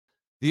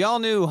The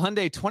all-new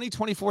Hyundai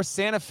 2024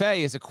 Santa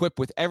Fe is equipped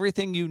with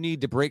everything you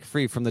need to break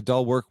free from the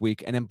dull work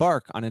week and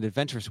embark on an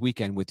adventurous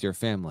weekend with your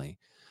family.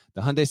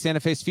 The Hyundai Santa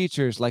Fe's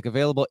features like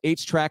available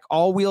H-Track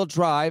all-wheel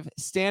drive,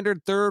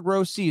 standard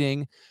third-row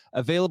seating,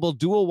 available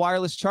dual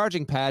wireless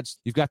charging pads.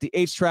 You've got the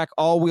H-Track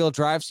all-wheel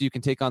drive so you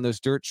can take on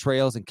those dirt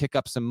trails and kick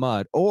up some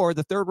mud. Or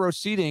the third-row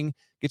seating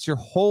gets your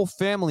whole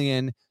family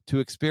in to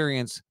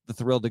experience the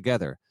thrill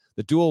together.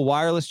 The dual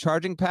wireless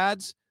charging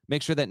pads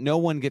make sure that no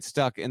one gets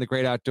stuck in the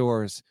great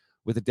outdoors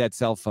with a dead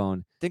cell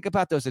phone. Think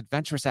about those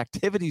adventurous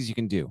activities you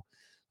can do.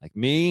 Like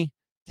me,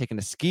 taking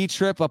a ski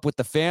trip up with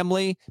the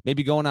family,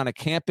 maybe going on a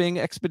camping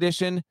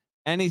expedition,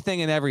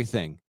 anything and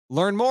everything.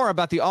 Learn more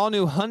about the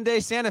all-new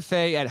Hyundai Santa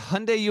Fe at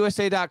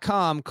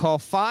HyundaiUSA.com. Call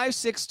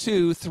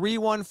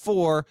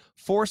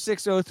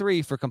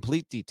 562-314-4603 for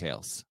complete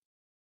details.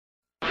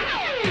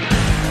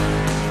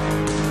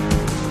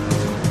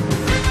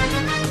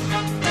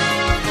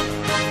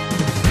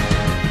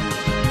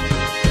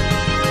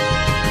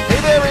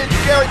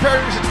 Gary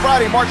Parrish. It's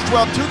Friday, March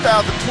 12,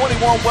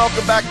 2021.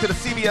 Welcome back to the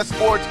CBS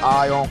Sports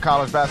Eye on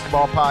College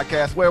Basketball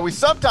podcast, where we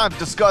sometimes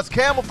discuss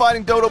camel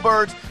fighting dodo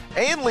birds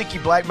and Leaky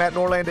Black. Matt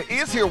Norlander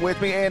is here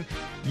with me, and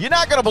you're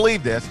not going to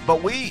believe this,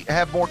 but we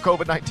have more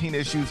COVID-19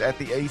 issues at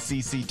the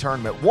ACC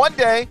tournament. One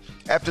day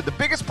after the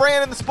biggest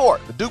brand in the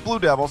sport, the Duke Blue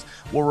Devils,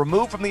 were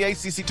removed from the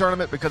ACC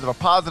tournament because of a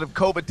positive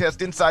COVID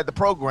test inside the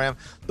program,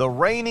 the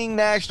reigning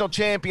national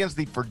champions,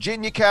 the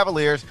Virginia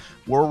Cavaliers,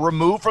 were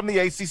removed from the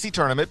ACC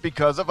tournament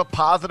because of a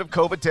positive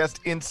COVID test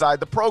inside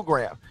the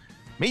program.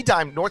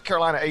 Meantime, North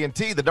Carolina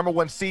A&T, the number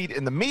one seed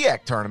in the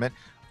MEAC tournament,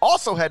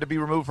 also had to be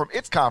removed from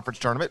its conference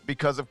tournament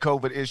because of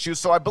COVID issues.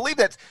 So I believe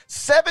that's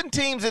 7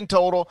 teams in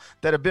total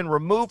that have been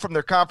removed from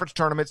their conference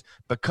tournaments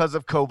because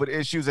of COVID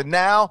issues. And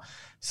now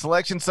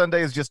Selection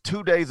Sunday is just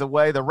 2 days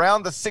away. The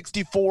round of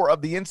 64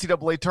 of the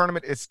NCAA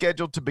tournament is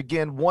scheduled to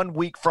begin 1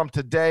 week from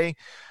today.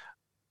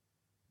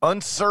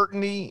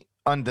 Uncertainty,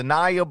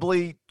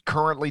 undeniably,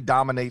 currently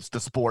dominates the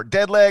sport.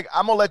 Deadleg,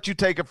 I'm going to let you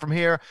take it from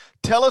here.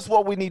 Tell us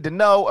what we need to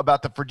know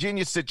about the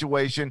Virginia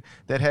situation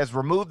that has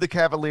removed the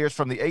Cavaliers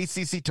from the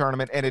ACC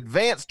tournament and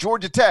advanced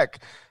Georgia Tech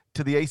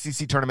to the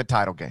ACC tournament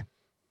title game.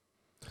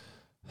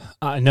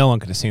 No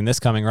one could have seen this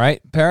coming, right,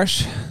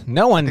 Parrish?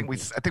 No one. I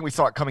think we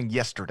saw it coming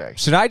yesterday.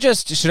 Should I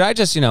just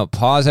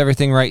pause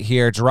everything right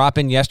here, drop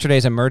in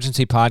yesterday's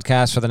emergency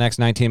podcast for the next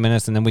 19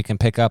 minutes, and then we can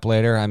pick up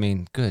later? I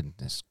mean,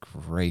 goodness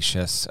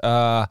gracious.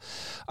 All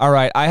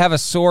right, I have a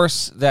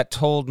source that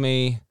told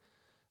me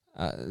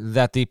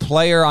that the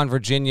player on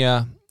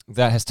Virginia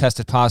that has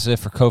tested positive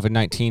for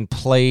COVID-19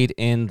 played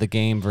in the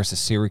game versus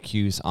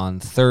Syracuse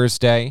on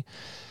Thursday.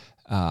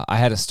 I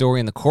had a story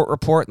in the court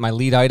report, my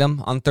lead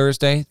item on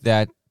Thursday,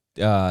 that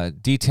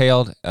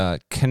detailed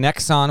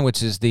Connexon,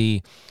 which is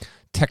the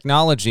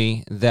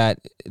technology that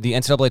the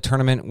NCAA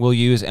tournament will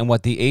use and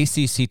what the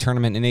ACC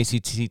tournament and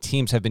ACC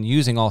teams have been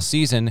using all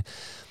season.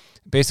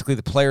 Basically,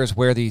 the players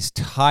wear these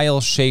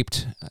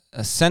tile-shaped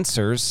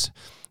sensors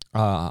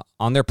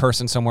on their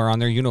person somewhere on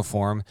their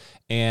uniform,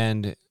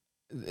 and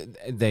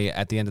they,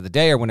 at the end of the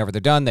day or whenever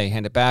they're done, they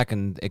hand it back,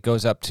 and it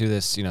goes up to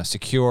this,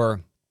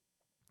 secure.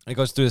 It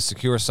goes through the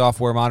secure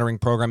software monitoring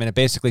program, and it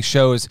basically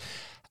shows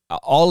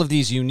all of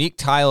these unique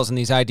tiles and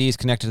these IDs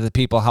connected to the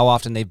people, how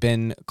often they've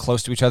been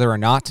close to each other or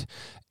not.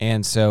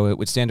 And so it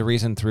would stand to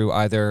reason through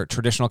either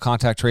traditional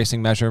contact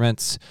tracing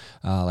measurements,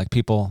 like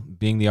people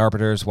being the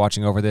arbiters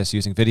watching over this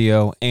using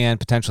video,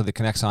 and potentially the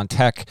Connexon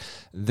tech.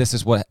 This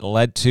is what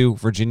led to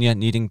Virginia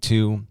having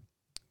to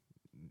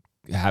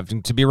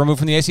be removed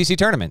from the ACC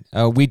tournament.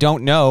 We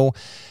don't know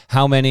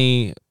how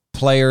many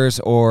players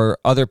or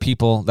other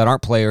people that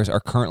aren't players are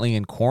currently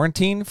in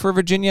quarantine for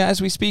Virginia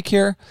as we speak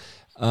here.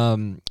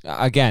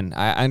 Again,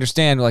 I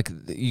understand, like,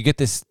 you get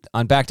this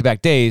on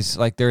back-to-back days,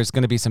 like there's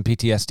going to be some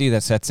PTSD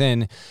that sets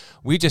in.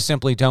 We just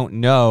simply don't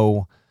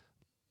know.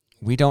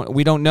 We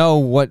don't know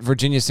what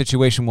Virginia's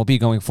situation will be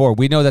going forward.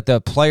 We know that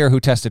the player who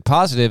tested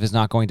positive is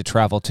not going to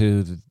travel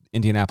to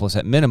Indianapolis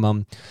at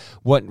minimum.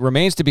 What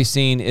remains to be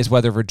seen is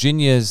whether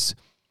Virginia's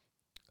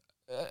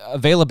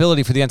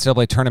availability for the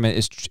NCAA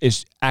tournament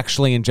is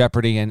actually in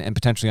jeopardy and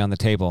potentially on the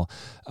table.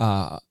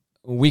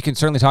 We can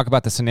certainly talk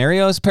about the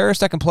scenarios, Parrish,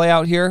 that can play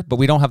out here, but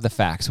we don't have the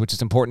facts, which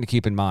is important to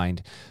keep in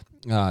mind.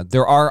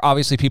 There are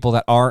obviously people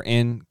that are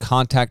in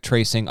contact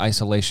tracing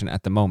isolation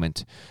at the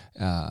moment.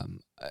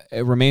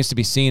 It remains to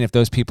be seen if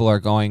those people are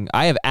going.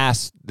 I have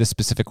asked this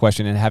specific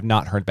question and have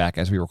not heard back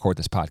as we record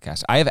this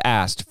podcast. I have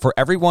asked for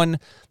everyone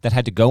that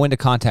had to go into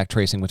contact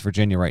tracing with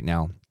Virginia right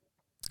now,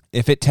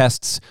 if it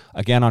tests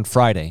again on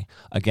Friday,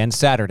 again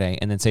Saturday,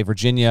 and then say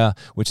Virginia,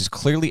 which is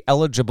clearly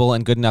eligible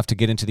and good enough to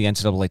get into the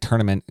NCAA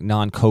tournament,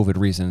 non-COVID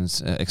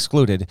reasons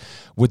excluded,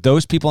 would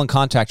those people in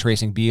contact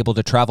tracing be able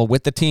to travel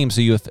with the team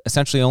so you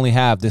essentially only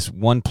have this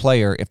one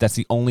player if that's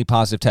the only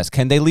positive test?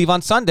 Can they leave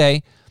on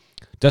Sunday?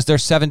 Does their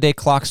 7-day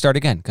clock start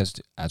again? Because,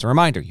 as a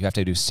reminder, you have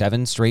to do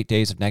 7 straight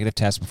days of negative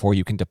tests before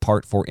you can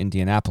depart for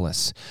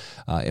Indianapolis.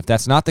 If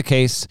that's not the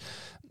case,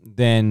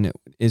 then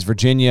is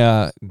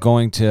Virginia are we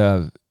going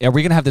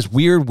to have this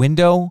weird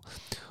window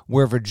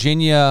where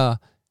Virginia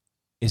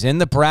is in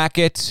the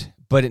bracket,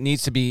 but it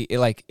needs to be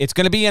like, it's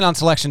going to be in on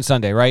Selection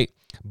Sunday, right?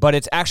 But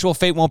its actual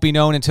fate won't be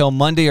known until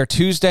Monday or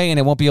Tuesday, and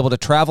it won't be able to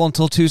travel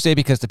until Tuesday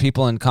because the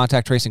people in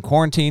contact tracing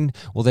quarantine,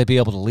 will they be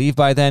able to leave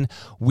by then?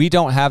 We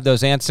don't have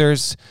those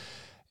answers.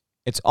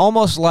 It's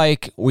almost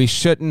like we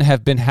shouldn't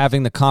have been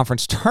having the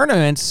conference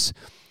tournaments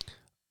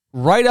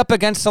right up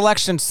against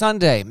Selection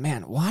Sunday.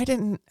 Man, why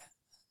didn't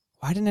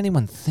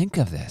anyone think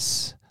of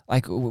this?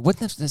 Like,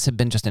 wouldn't this have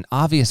been just an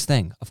obvious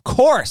thing? Of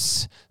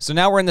course. So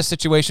now we're in this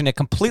situation. It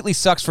completely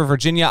sucks for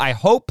Virginia. I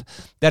hope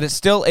that it's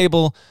still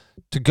able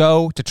to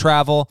go, to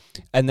travel,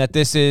 and that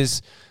this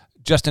is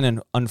just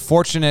an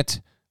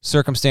unfortunate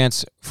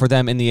circumstance for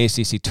them in the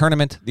ACC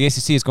tournament. The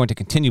ACC is going to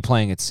continue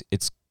playing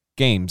its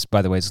games,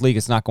 by the way. Its league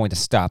is not going to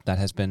stop. That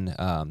has been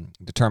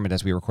determined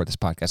as we record this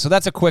podcast. So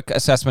that's a quick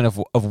assessment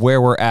of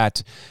where we're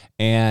at,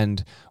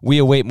 and we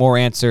await more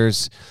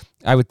answers.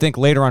 I would think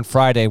later on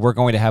Friday we're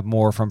going to have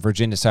more from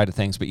Virginia's side of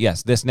things. But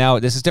yes, this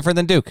is different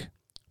than Duke.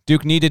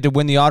 Duke needed to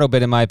win the auto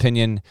bid, in my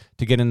opinion,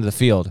 to get into the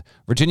field.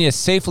 Virginia is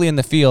safely in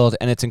the field,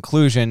 and its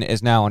inclusion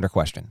is now under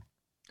question.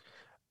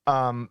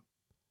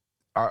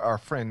 Our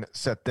friend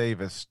Seth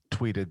Davis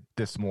tweeted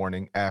this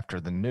morning after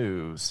the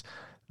news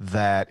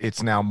that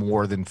it's now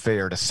more than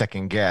fair to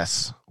second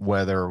guess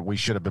whether we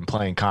should have been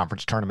playing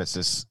conference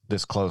tournaments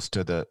this close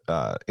to the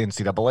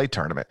NCAA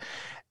tournament.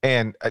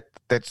 And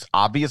that's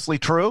obviously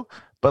true.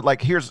 But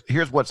like, here's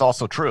what's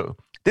also true.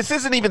 This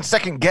isn't even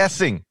second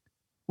guessing.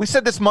 We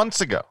said this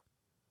months ago.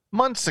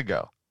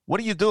 What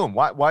are you doing?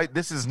 Why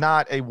this is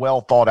not a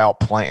well thought out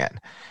plan.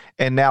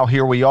 And now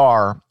here we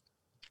are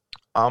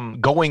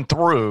going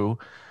through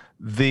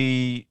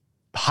the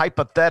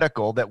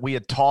hypothetical that we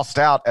had tossed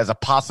out as a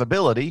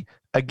possibility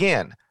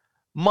again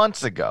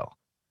months ago.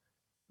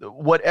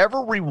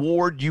 Whatever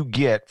reward you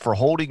get for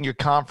holding your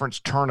conference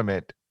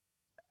tournament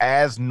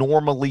as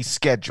normally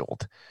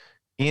scheduled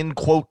in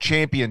quote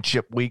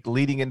championship week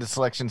leading into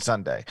Selection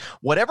Sunday,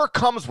 whatever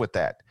comes with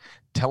that,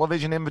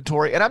 television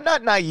inventory, and I'm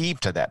not naive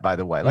to that, by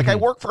the way. Like, I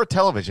work for a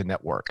television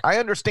network. I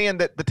understand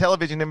that the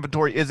television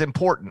inventory is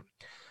important,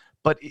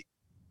 but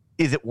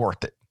is it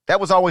worth it?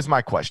 That was always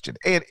my question.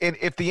 And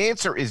if the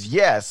answer is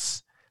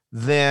yes,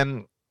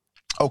 then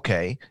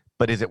okay,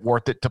 but is it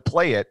worth it to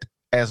play it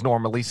as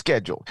normally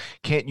scheduled?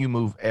 Can't you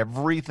move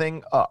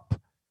everything up?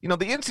 You know,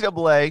 the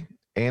NCAA,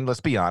 and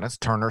let's be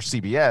honest, Turner,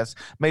 CBS,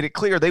 made it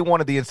clear they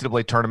wanted the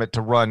NCAA tournament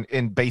to run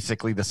in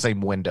basically the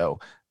same window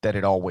that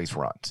it always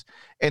runs.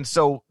 And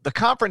so the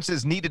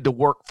conferences needed to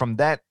work from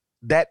that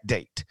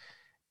date.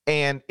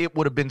 And it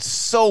would have been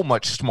so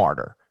much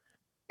smarter.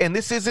 And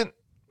this isn't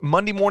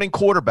Monday morning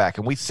quarterback,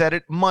 and we said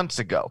it months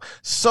ago.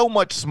 So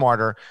much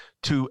smarter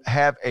to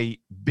have a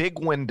big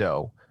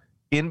window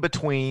in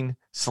between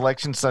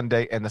Selection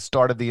Sunday and the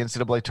start of the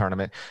NCAA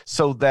tournament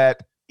so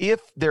that if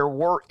there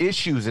were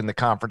issues in the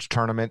conference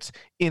tournaments,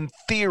 in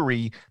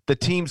theory, the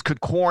teams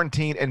could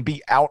quarantine and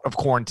be out of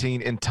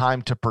quarantine in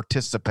time to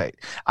participate.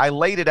 I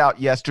laid it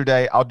out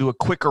yesterday. I'll do a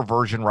quicker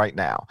version right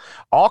now.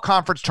 All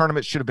conference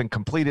tournaments should have been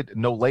completed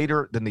no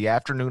later than the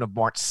afternoon of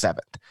March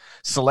 7th.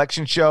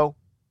 Selection show,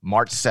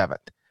 March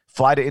 7th.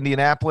 Fly to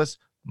Indianapolis,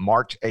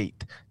 March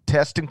 8th.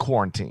 Test and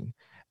quarantine.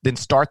 Then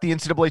start the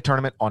NCAA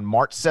tournament on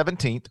March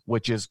 17th,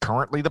 which is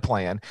currently the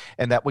plan,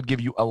 and that would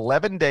give you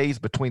 11 days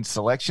between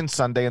Selection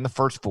Sunday and the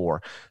first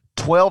four,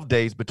 12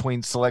 days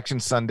between Selection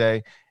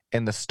Sunday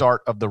and the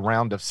start of the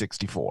round of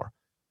 64.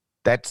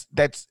 That's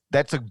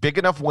a big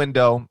enough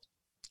window,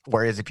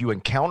 whereas if you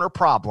encounter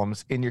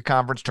problems in your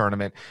conference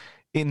tournament,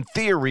 in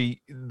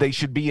theory, they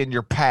should be in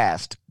your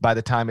past by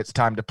the time it's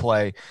time to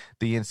play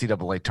the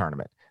NCAA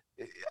tournament.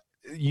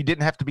 You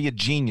didn't have to be a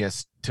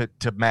genius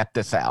to map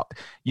this out.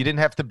 You didn't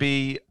have to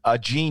be a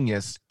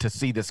genius to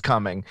see this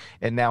coming,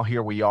 and now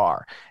here we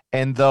are.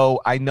 And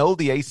though I know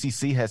the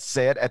ACC has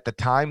said at the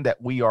time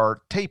that we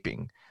are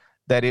taping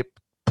that it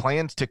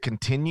plans to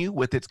continue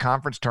with its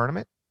conference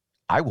tournament,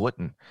 I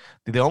wouldn't.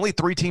 The only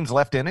three teams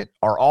left in it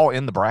are all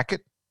in the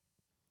bracket.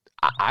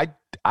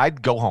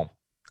 I'd go home.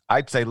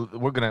 I'd say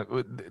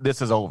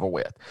this is over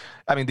with.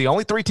 I mean, the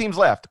only three teams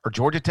left are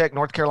Georgia Tech,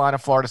 North Carolina,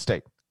 Florida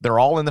State. They're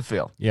all in the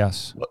field.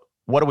 Yes.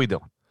 What are we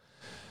doing?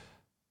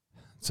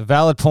 It's a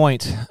valid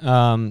point.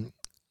 Paul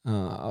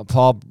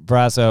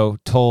Brazo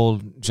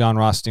told John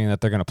Rothstein that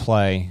they're going to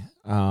play.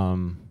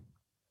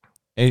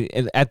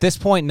 At this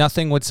point,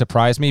 nothing would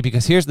surprise me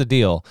because here's the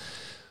deal.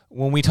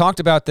 When we talked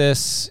about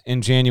this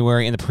in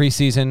January in the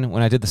preseason,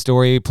 when I did the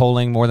story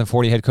polling more than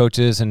 40 head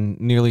coaches and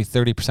nearly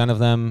 30% of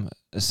them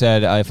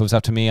said if it was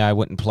up to me, I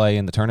wouldn't play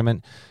in the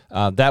tournament.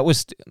 That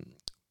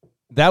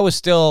was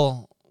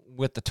still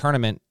with the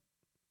tournament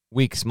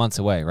weeks, months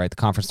away, right? The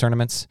conference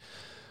tournaments.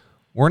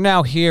 We're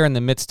now here in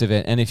the midst of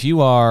it, and if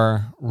you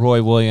are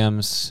Roy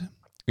Williams,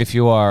 if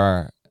you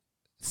are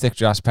thick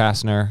Josh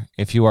Pastner,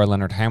 if you are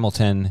Leonard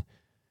Hamilton,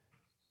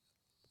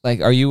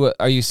 like, are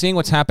you seeing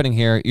what's happening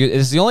here?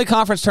 It's the only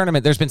conference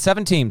tournament. There's been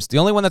 7 teams. The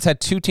only one that's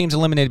had 2 teams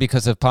eliminated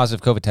because of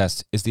positive COVID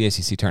tests is the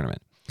ACC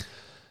tournament.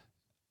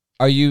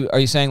 Are you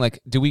saying, like,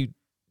 do we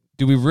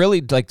really,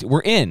 like,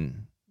 we're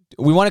in?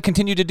 We want to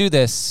continue to do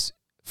this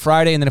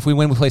Friday, and then if we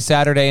win, we play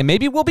Saturday, and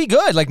maybe we'll be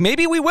good. Like,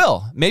 maybe we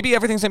will. Maybe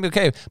everything's going to be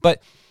okay.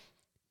 But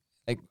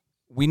like,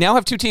 we now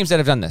have two teams that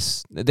have done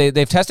this.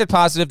 They've tested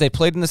positive. They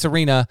played in this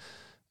arena.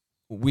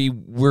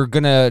 We're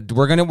going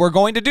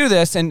to do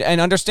this and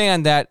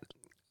understand that,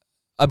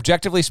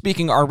 objectively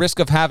speaking, our risk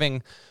of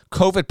having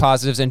COVID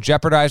positives and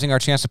jeopardizing our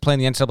chance to play in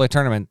the NCAA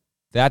tournament,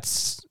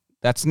 that's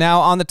now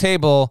on the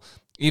table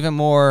even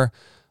more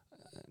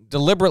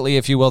deliberately,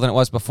 if you will, than it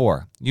was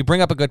before. You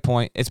bring up a good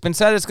point. It's been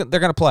said they're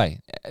going to play.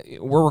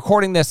 We're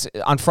recording this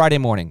on Friday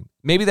morning.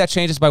 Maybe that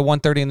changes by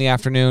 1:30 in the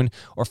afternoon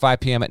or 5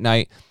 p.m. at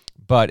night,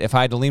 but if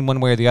I had to lean one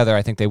way or the other,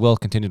 I think they will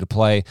continue to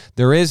play.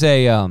 There is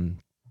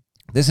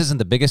this isn't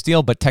the biggest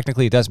deal, but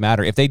technically it does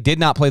matter. If they did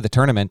not play the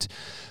tournament,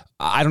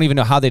 I don't even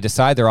know how they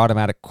decide their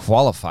automatic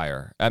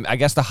qualifier. I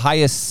guess the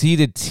highest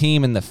seeded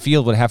team in the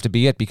field would have to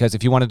be it, because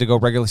if you wanted to go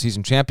regular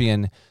season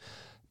champion,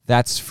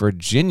 that's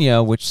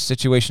Virginia, which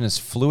situation is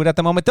fluid at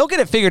the moment. They'll get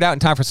it figured out in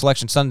time for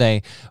Selection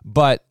Sunday,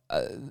 but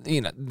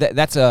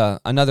that's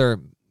another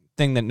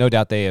thing that no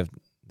doubt they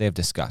have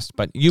discussed.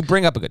 But you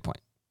bring up a good point.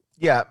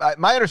 Yeah,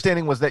 my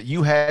understanding was that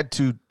you had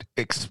to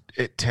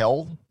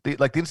tell the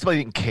NCAA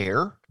didn't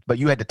care, but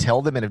you had to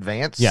tell them in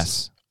advance.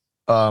 Yes.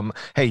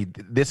 Hey,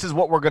 this is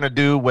what we're going to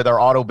do with our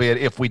auto bid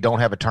if we don't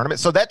have a tournament.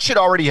 So that should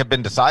already have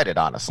been decided,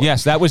 honestly.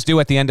 Yes, that was due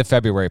at the end of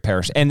February,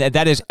 Parrish. And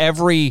that is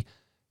every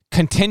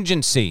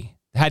contingency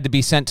had to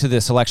be sent to the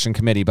selection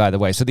committee, by the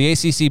way. So the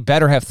ACC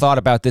better have thought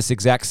about this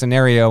exact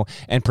scenario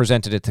and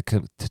presented it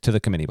to the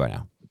committee by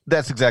now.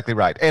 That's exactly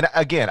right. And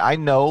again, I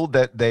know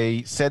that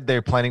they said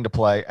they're planning to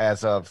play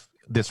as of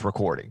this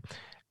recording.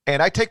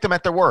 And I take them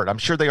at their word. I'm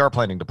sure they are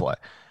planning to play.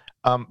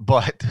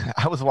 But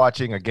I was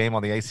watching a game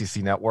on the ACC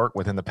network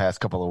within the past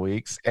couple of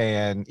weeks,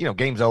 and,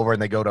 game's over and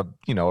they go to,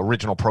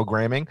 original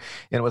programming,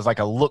 and it was like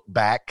a look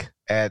back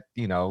at,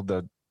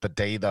 the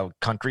day the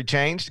country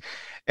changed.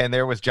 And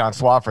there was John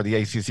Swofford, the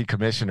ACC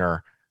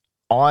commissioner,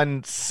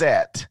 on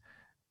set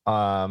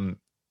on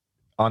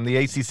the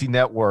ACC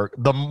network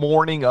the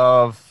morning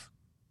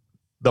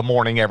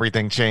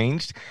everything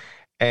changed.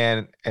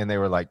 And they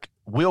were like,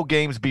 will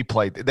games be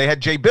played? They had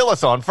Jay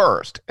Billis on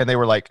first, and they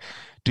were like,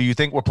 do you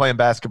think we're playing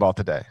basketball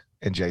today?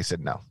 And Jay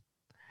said no.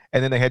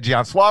 And then they had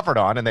John Swofford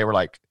on, and they were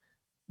like,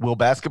 will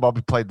basketball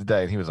be played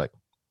today? And he was like,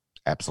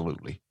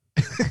 absolutely.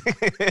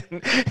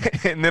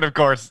 And then, of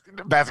course,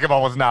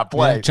 basketball was not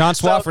played. Yeah, John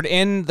Swofford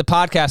in the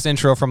podcast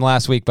intro from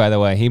last week, by the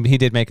way. He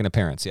did make an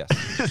appearance, yes.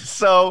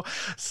 So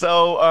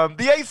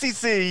the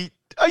ACC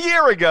a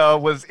year ago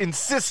was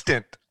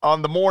insistent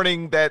on the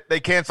morning that they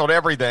canceled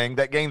everything,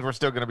 that games were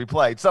still going to be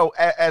played. So,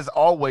 as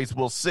always,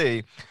 we'll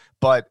see.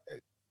 But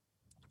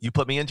you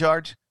put me in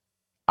charge,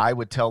 I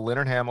would tell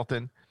Leonard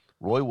Hamilton,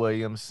 Roy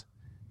Williams,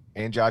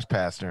 and Josh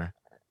Pastner,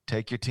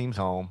 take your teams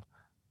home,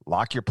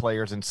 lock your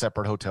players in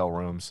separate hotel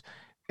rooms,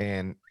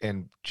 and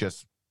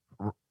just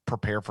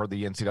prepare for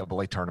the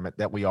NCAA tournament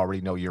that we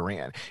already know you're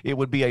in. It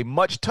would be a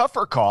much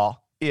tougher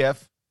call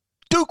if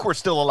Duke were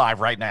still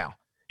alive right now.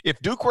 If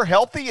Duke were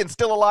healthy and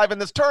still alive in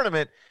this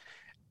tournament,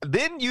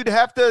 then you'd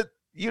have to,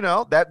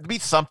 that'd be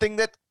something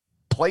that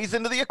plays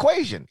into the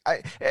equation.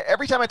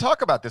 Every time I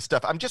talk about this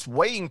stuff, I'm just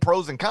weighing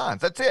pros and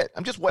cons. That's it.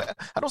 I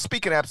don't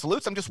speak in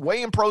absolutes. I'm just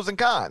weighing pros and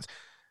cons.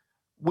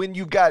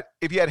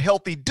 If you had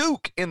healthy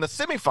Duke in the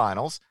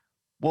semifinals,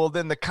 well,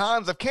 then the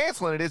cons of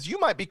canceling it is you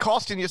might be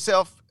costing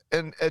yourself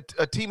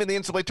a team in the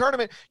NCAA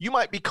tournament. You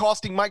might be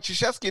costing Mike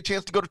Krzyzewski a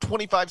chance to go to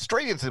 25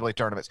 straight NCAA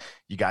tournaments.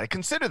 You got to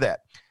consider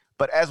that.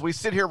 But as we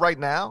sit here right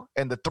now,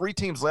 and the three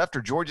teams left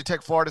are Georgia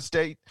Tech, Florida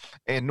State,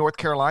 and North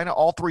Carolina,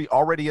 all three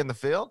already in the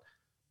field,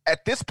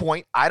 at this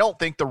point, I don't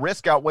think the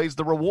risk outweighs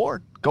the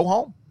reward. Go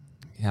home.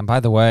 Yeah, and by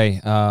the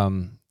way,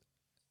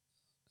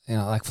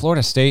 like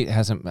Florida State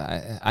hasn't –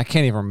 I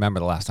can't even remember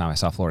the last time I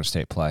saw Florida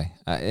State play.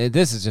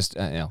 This is just,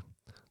 a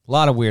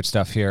lot of weird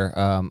stuff here.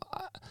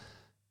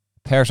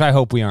 Parrish, I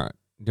hope we aren't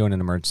doing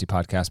an emergency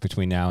podcast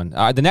between now and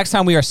the next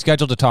time we are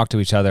scheduled to talk to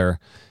each other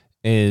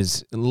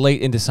is late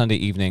into Sunday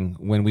evening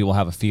when we will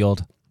have a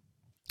field.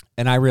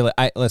 And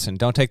listen,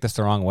 don't take this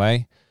the wrong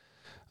way.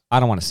 I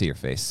don't want to see your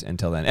face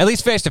until then, at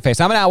least face to face.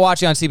 I'm going to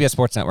watch you on CBS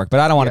Sports Network, but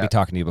I don't want to be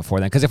talking to you before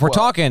then. Because if we're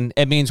talking,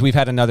 it means we've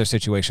had another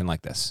situation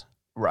like this.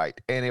 Right.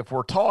 And if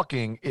we're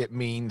talking, it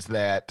means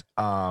that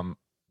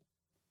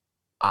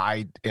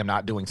I am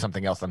not doing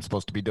something else I'm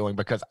supposed to be doing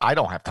because I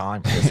don't have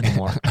time for this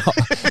anymore.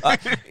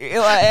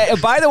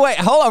 By the way,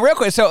 hold on real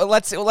quick. So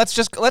let's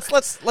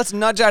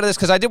nudge out of this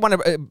because I did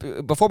want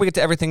to before we get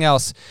to everything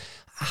else.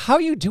 How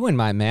you doing,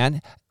 my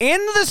man? In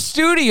the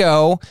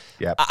studio.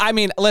 Yep. I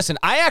mean, listen,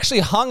 I actually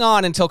hung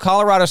on until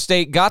Colorado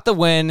State got the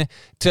win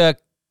to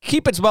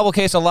keep its bubble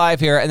case alive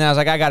here, and then I was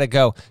like, I got to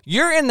go.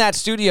 You're in that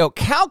studio.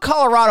 Cal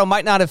Colorado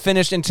might not have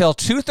finished until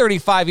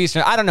 2:35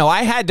 Eastern. I don't know.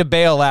 I had to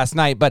bail last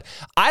night, but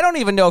I don't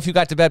even know if you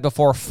got to bed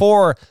before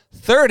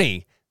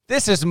 4:30.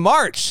 This is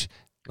March.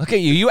 Look at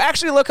you. You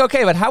actually look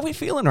okay, but how are we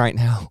feeling right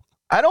now?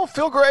 I don't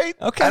feel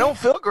great. Okay. I don't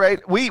feel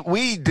great.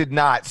 We did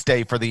not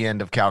stay for the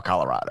end of Cal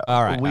Colorado.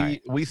 All right.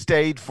 We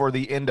stayed for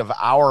the end of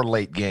our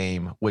late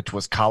game, which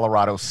was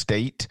Colorado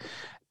State.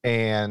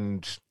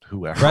 And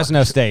whoever.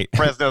 Fresno State.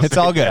 It's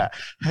all good.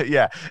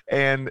 Yeah.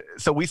 And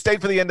so we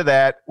stayed for the end of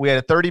that. We had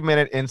a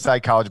 30-minute Inside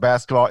College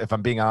Basketball. If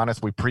I'm being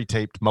honest, we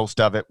pre-taped most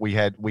of it. We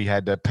had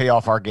to pay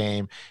off our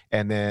game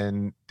and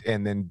then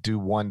do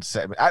one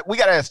segment. We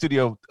got out of the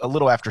studio a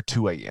little after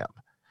 2 a.m.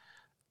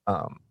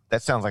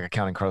 That sounds like a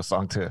Counting Crows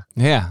song too.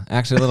 Yeah,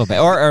 actually a little bit.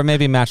 Or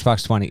maybe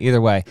Matchbox 20. Either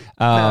way.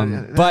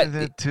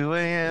 But 2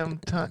 a.m.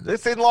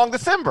 It's in Long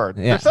December.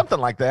 Yeah. Or something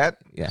like that.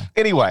 Yeah.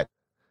 Anyway,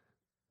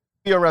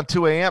 around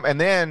 2 a.m. And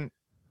then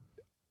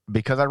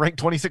because I rank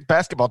 26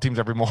 basketball teams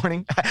every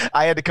morning,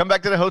 I had to come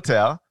back to the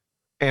hotel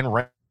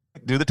and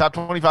do the top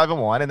 25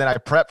 and 1. And then I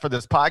prepped for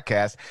this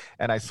podcast.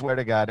 And I swear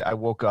to God, I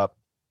woke up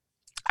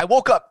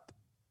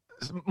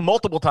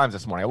multiple times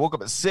this morning. I woke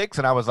up at 6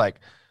 and I was like,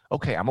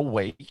 okay, I'm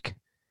awake.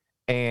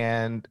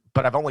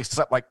 But I've only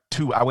slept like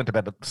 2. I went to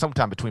bed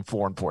sometime between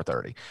 4 and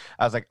 4:30.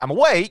 I was like, I'm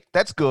awake.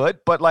 That's good.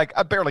 But like,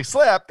 I barely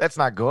slept. That's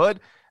not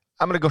good.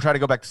 I'm going to try to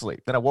go back to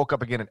sleep. Then I woke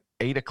up again at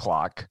 8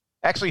 o'clock.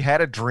 Actually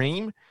had a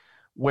dream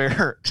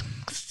where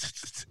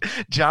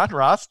John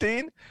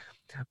Rothstein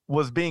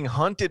was being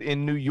hunted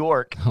in New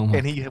York,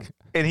 and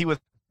he was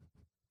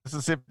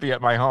Mississippi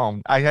at my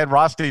home. I had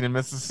Rothstein in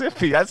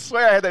Mississippi. I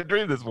swear I had that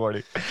dream this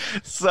morning.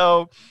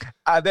 So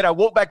then I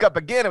woke back up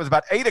again. It was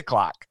about 8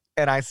 o'clock,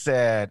 and I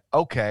said,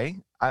 okay,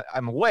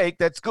 I'm awake.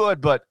 That's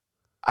good, but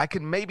I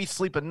can maybe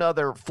sleep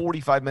another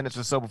 45 minutes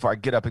or so before I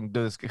get up and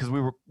do this, because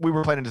we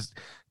were planning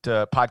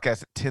to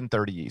podcast at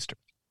 10:30 Eastern.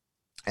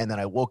 And then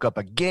I woke up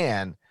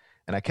again,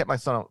 and I kept my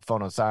phone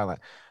on silent,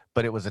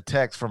 but it was a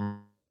text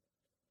from,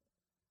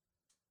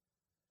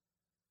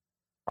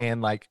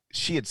 and like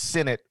she had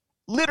sent it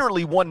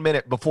literally 1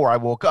 minute before I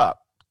woke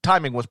up.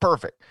 Timing was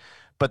perfect.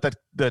 But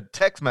the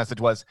text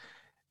message was,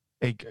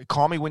 hey,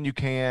 call me when you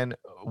can,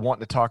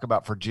 wanting to talk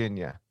about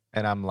Virginia.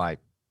 And I'm like,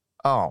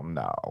 oh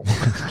no,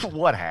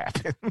 what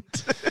happened?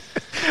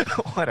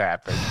 What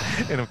happened?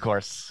 And of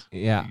course,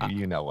 yeah,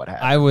 you know what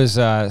happened. I was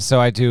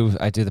so I do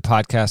the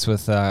podcast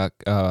with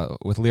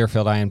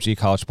Learfield IMG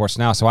College Sports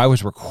Now. So I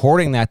was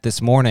recording that this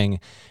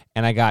morning,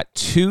 and I got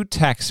 2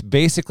 texts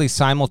basically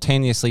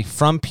simultaneously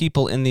from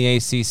people in the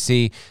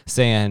ACC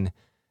saying,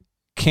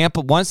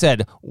 one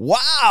said,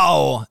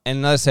 wow, and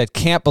another said,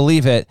 can't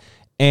believe it.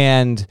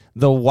 And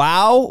the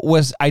wow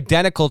was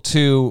identical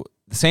to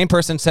the same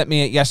person sent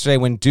me it yesterday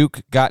when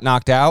Duke got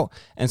knocked out.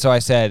 And so I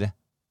said,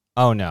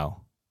 oh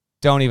no,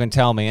 don't even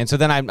tell me. And so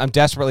then I'm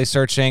desperately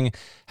searching,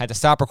 had to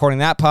stop recording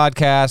that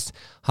podcast,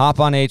 hop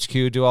on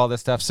HQ, do all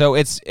this stuff. So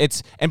it's,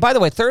 and by the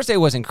way, Thursday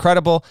was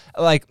incredible.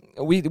 Like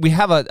we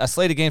have a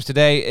slate of games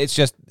today. It's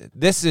just,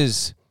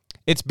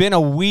 it's been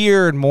a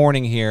weird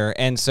morning here.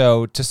 And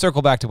so to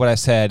circle back to what I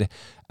said,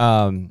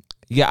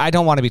 yeah, I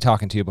don't want to be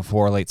talking to you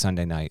before late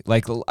Sunday night.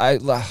 Like,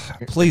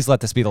 please let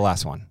this be the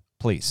last one,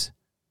 please.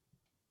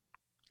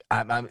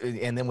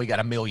 And then we got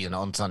 1 million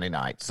on Sunday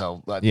night.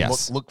 So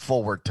yes. look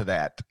forward to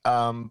that.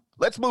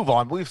 Let's move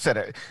on. We've said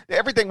it.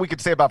 Everything we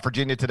could say about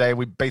Virginia today,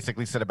 we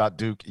basically said about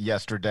Duke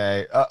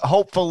yesterday.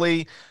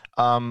 Hopefully,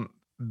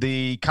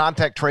 the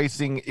contact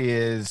tracing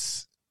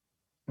is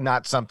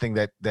not something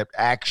that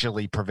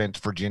actually prevents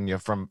Virginia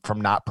from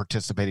not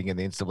participating in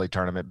the NCAA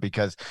tournament,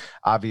 because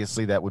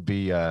obviously that would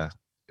be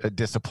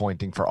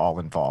disappointing for all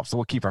involved. So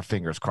we'll keep our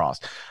fingers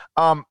crossed.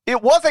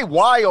 It was a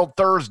wild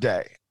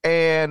Thursday,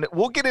 and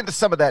we'll get into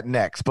some of that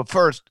next. But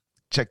first,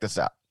 check this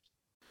out.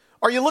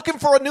 Are you looking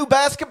for a new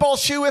basketball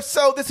shoe? If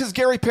so, this is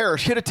Gary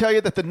Parrish here to tell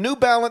you that the New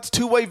Balance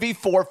 2-Way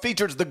V4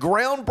 features the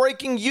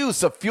groundbreaking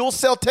use of fuel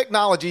cell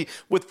technology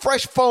with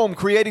fresh foam,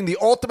 creating the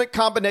ultimate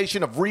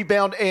combination of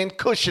rebound and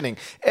cushioning.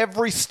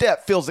 Every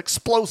step feels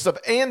explosive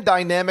and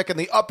dynamic, and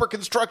the upper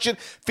construction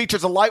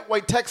features a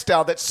lightweight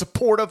textile that's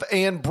supportive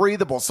and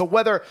breathable. So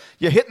whether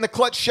you're hitting the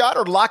clutch shot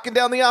or locking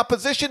down the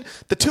opposition,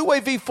 the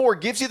 2-Way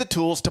V4 gives you the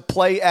tools to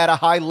play at a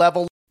high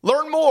level.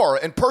 Learn more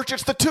and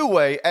purchase the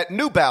 2-Way at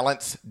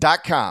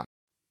newbalance.com.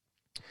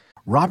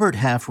 Robert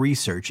Half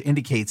research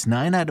indicates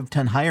 9 out of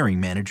 10 hiring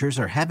managers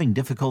are having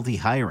difficulty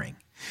hiring.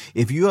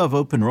 If you have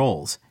open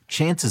roles,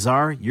 chances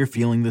are you're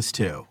feeling this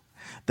too.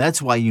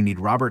 That's why you need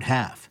Robert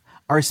Half.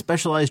 Our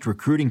specialized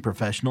recruiting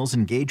professionals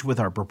engage with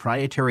our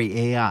proprietary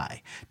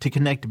AI to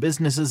connect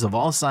businesses of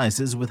all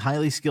sizes with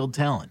highly skilled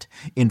talent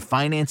in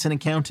finance and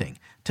accounting,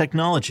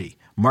 technology,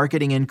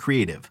 marketing and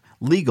creative,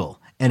 legal,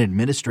 and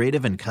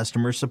administrative and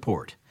customer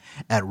support.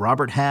 At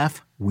Robert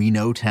Half, we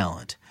know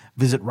talent.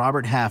 Visit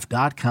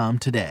roberthalf.com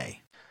today.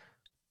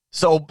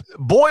 So,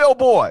 boy, oh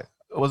boy,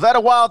 was that a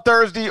wild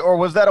Thursday or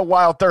was that a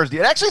wild Thursday?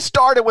 It actually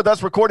started with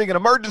us recording an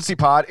emergency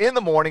pod in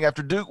the morning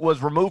after Duke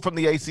was removed from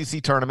the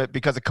ACC tournament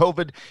because of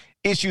COVID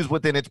issues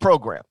within its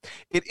program.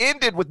 It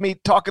ended with me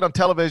talking on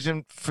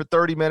television for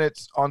 30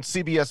 minutes on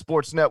CBS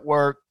Sports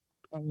Network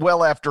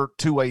well after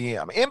 2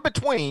 a.m. In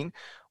between,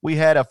 we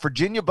had a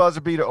Virginia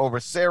buzzer beater over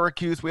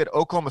Syracuse. We had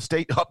Oklahoma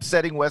State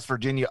upsetting West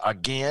Virginia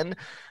again.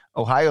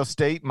 Ohio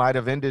State might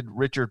have ended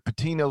Richard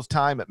Pitino's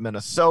time at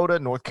Minnesota.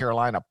 North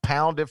Carolina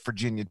pounded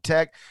Virginia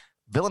Tech.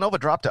 Villanova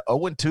dropped to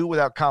 0-2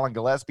 without Colin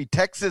Gillespie.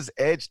 Texas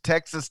edged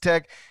Texas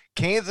Tech.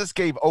 Kansas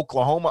gave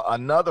Oklahoma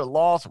another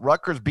loss.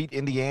 Rutgers beat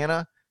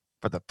Indiana.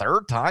 for the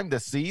third time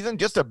this season.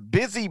 Just a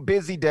busy,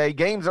 busy day.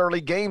 Games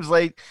early, games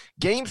late,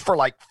 games for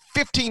like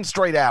 15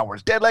 straight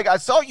hours. Deadleg, I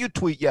saw you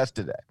tweet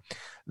yesterday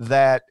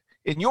that,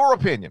 in your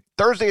opinion,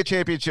 Thursday of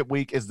championship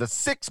week is the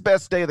sixth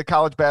best day of the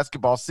college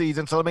basketball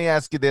season. So let me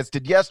ask you this.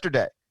 Did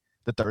yesterday,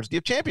 the Thursday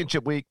of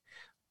championship week,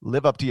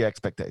 live up to your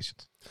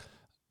expectations?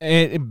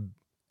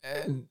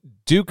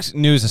 Duke's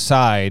news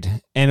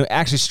aside, and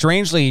actually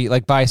strangely,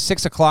 like by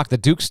 6 o'clock, the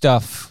Duke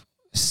stuff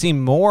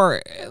seemed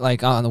more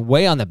like on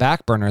the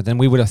back burner than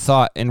we would have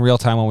thought in real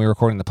time when we were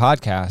recording the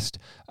podcast.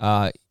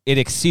 It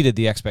exceeded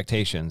the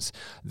expectations.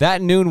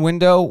 That noon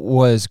window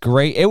was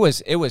great. It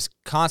was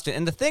constant.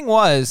 And the thing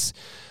was,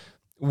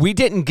 we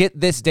didn't get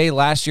this day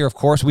last year, of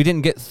course. We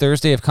didn't get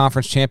Thursday of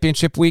conference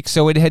championship week.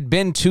 So it had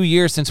been 2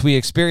 years since we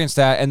experienced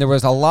that. And there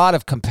was a lot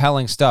of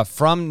compelling stuff,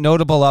 from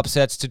notable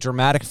upsets to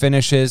dramatic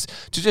finishes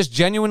to just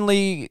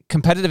genuinely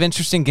competitive,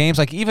 interesting games.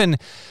 Like even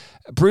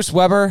Bruce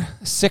Weber,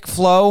 sick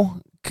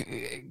flow,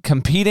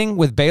 competing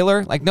with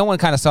Baylor. Like no one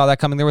kind of saw that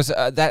coming. There was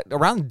that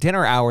around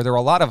dinner hour, there were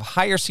a lot of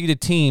higher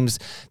seeded teams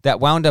that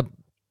wound up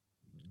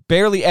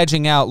barely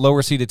edging out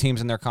lower seeded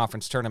teams in their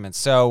conference tournaments.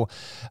 So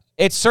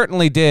it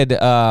certainly did.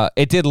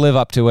 It did live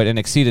up to it and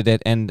exceeded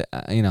it. And,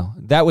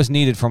 that was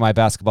needed for my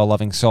basketball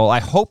loving soul. I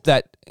hope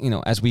that,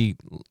 as we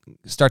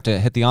start to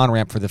hit the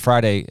on-ramp for the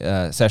Friday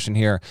session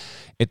here,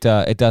 it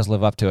does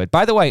live up to it.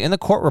 By the way, in the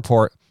court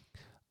report,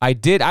 I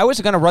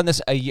was going to run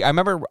this I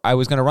remember I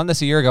was going to run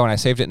this a year ago, and I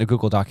saved it in a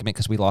Google document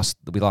because we lost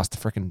the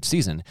freaking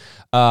season.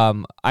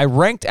 I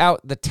ranked out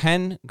the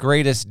 10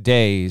 greatest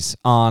days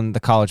on the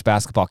college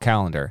basketball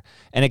calendar,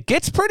 and it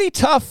gets pretty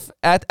tough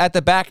at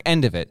the back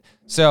end of it.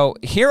 So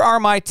here are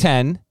my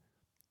 10,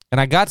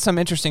 and I got some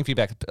interesting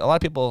feedback. A lot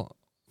of people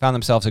found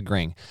themselves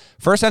agreeing.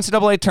 First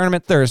NCAA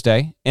tournament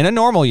Thursday in a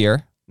normal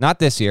year, not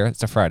this year.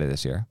 It's a Friday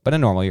this year, but a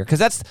normal year,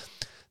 because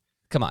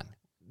come on.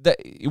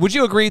 Would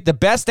you agree the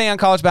best day on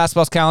college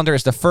basketball's calendar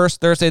is the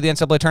first Thursday of the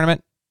NCAA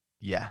tournament?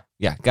 Yeah.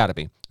 Yeah, got to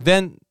be.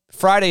 Then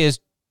Friday is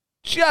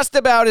just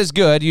about as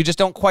good. You just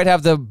don't quite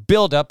have the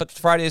build-up, but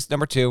Friday is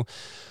number 2.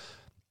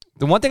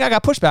 The one thing I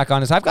got pushback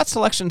on is I've got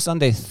Selection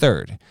Sunday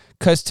 3rd,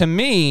 because to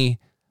me,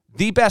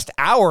 the best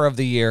hour of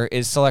the year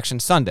is Selection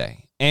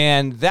Sunday.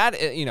 And that,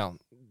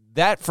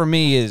 that for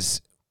me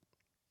is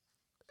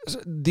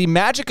the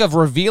magic of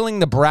revealing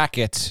the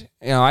bracket.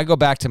 I go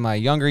back to my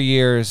younger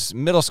years,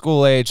 middle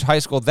school age, high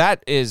school.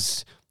 That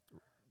is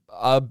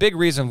a big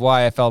reason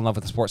why I fell in love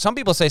with the sport. Some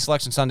people say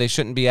Selection Sunday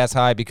shouldn't be as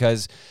high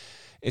because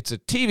it's a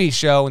TV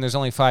show and there's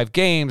only 5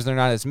 games. They're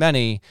not as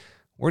many.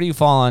 Where do you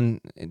fall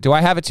on? Do I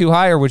have it too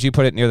high, or would you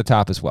put it near the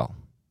top as well?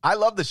 I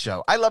love the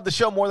show. I love the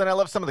show more than I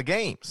love some of the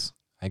games.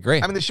 I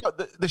agree. I mean,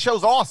 the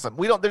show's awesome.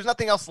 There's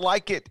nothing else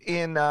like it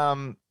in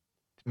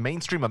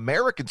mainstream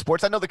American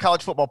sports. I know the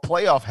college football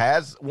playoff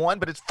has one,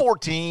 but it's 4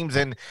 teams,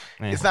 and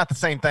it's not the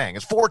same thing.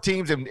 It's 4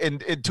 teams, and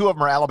 2 of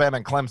them are Alabama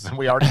and Clemson.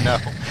 We already know.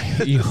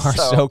 You are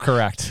so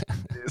correct.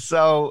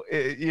 So,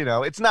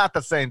 it's not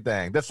the same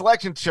thing. The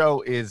selection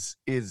show is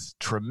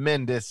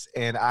tremendous,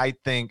 and I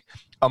think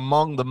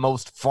among the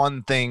most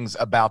fun things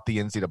about the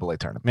NCAA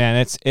tournament. Man,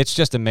 it's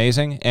just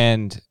amazing,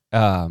 and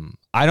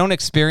I don't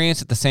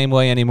experience it the same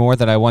way anymore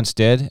that I once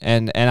did,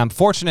 and I'm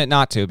fortunate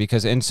not to,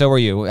 because, and so are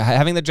you.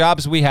 Having the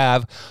jobs we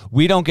have,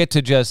 we don't get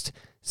to just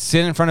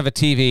sit in front of a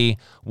TV,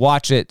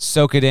 watch it,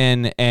 soak it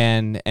in,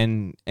 and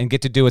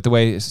get to do it the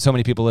way so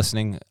many people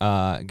listening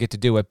get to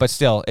do it. But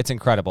still, it's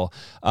incredible.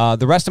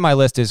 The rest of my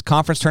list is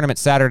Conference Tournament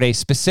Saturday,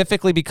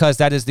 specifically because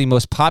that is the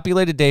most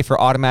populated day for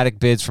automatic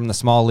bids from the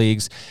small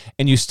leagues,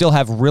 and you still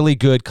have really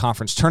good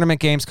conference tournament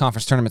games,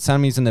 conference tournament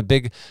semis in the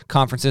big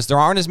conferences. There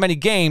aren't as many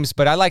games,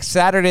 but I like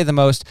Saturday the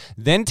most.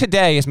 Then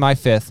today is my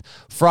 5th,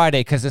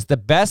 Friday, because it's the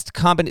best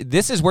combination.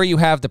 This is where you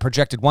have the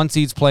projected 1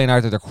 seeds play in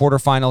either the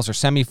quarterfinals or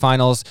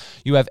semifinals.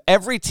 You have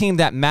every team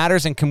that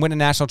matters and can win a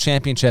national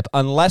championship,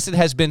 unless it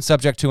has been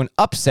subject to an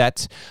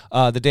upset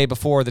the day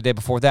before or the day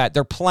before that.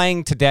 They're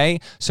playing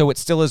today, so it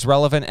still is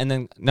relevant. And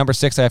then number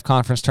 6, I have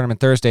Conference Tournament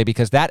Thursday,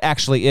 because that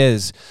actually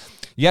is.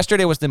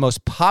 Yesterday was the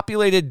most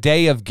populated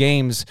day of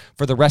games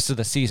for the rest of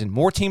the season.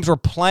 More teams were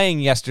playing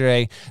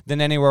yesterday than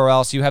anywhere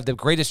else. You have the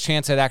greatest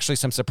chance at actually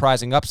some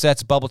surprising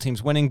upsets, bubble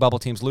teams winning, bubble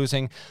teams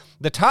losing.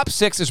 The top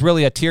 6 is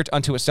really a tier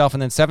unto itself,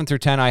 and then 7 through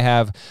 10 I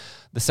have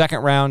the second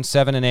round,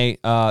 7 and 8,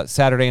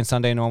 Saturday and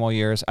Sunday normal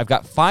years. I've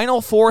got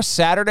Final Four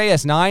Saturday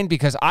as 9,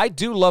 because I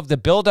do love the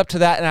build up to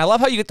that, and I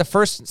love how you get the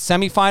first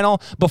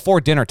semifinal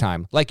before dinner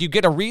time. Like, you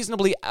get a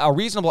reasonable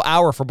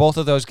hour for both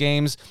of those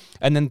games,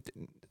 and then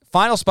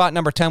final spot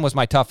number 10 was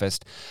my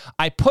toughest.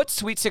 I put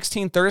Sweet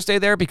 16 Thursday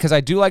there because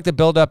I do like the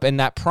build up in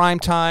that prime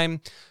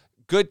time,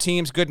 good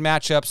teams, good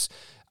matchups.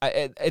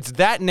 It's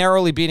that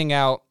narrowly beating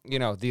out,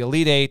 the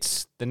Elite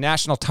Eights, the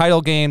national title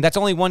game. That's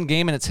only one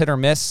game, and it's hit or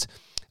miss.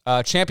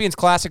 Champions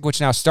Classic,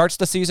 which now starts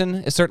the season,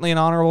 is certainly an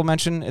honorable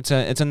mention. It's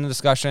in the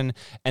discussion.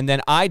 And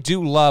then I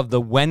do love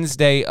the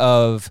Wednesday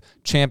of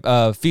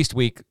Feast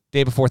Week,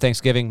 day before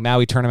Thanksgiving,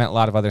 Maui tournament, a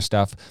lot of other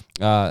stuff.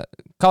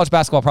 College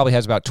basketball probably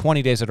has about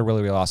 20 days that are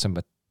really, really awesome,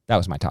 but that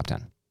was my top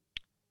 10.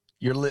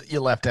 You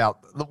left out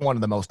one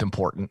of the most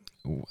important.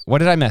 What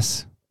did I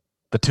miss?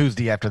 The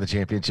Tuesday after the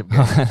championship game.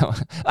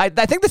 I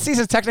think the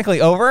season's technically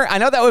over. I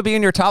know that would be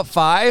in your top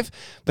 5,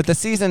 but the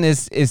season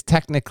is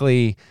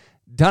technically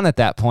done at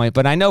that point.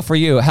 But I know for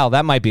you, hell,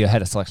 that might be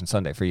ahead of Selection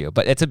Sunday for you.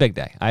 But it's a big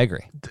day. I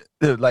agree.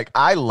 Dude, like,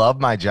 I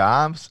love my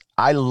jobs.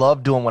 I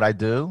love doing what I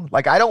do.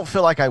 Like, I don't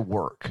feel like I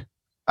work.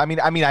 I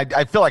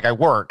feel like I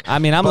work.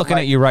 I'm looking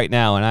at you right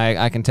now, and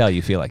I can tell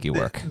you feel like you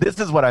work. This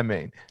is what I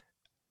mean.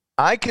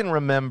 I can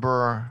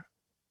remember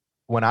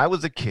when I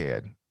was a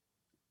kid,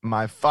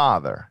 my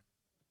father,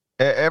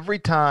 every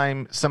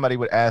time somebody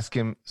would ask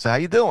him, so how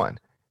you doing?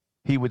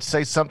 He would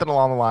say something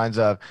along the lines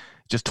of,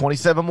 just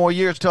 27 more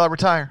years till I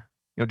retire.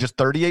 Just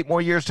 38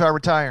 more years till I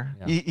retire.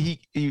 Yeah.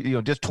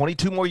 He just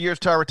 22 more years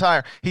till I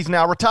retire. He's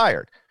now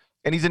retired,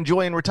 and he's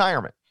enjoying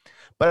retirement.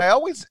 But I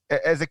always,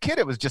 as a kid,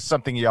 it was just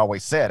something he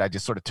always said. I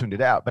just sort of tuned it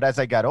out. But as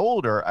I got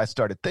older, I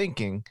started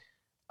thinking,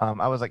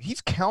 I was like,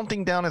 he's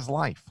counting down his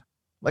life.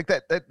 Like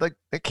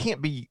that can't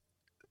be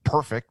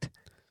perfect.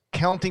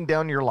 Counting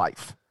down your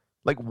life.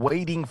 Like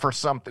waiting for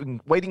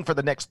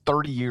the next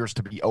 30 years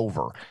to be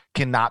over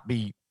cannot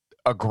be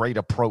a great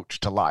approach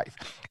to life.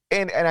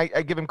 And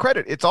I give him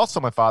credit. It's also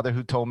my father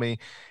who told me,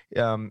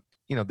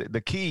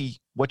 the key,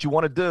 what you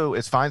want to do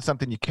is find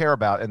something you care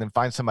about and then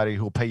find somebody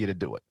who will pay you to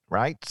do it.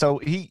 Right. So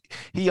he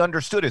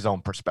understood his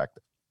own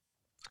perspective.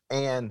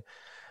 And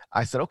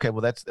I said, okay,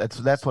 well,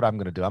 that's what I'm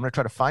going to do. I'm going to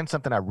try to find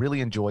something I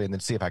really enjoy and then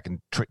see if I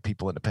can trick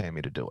people into paying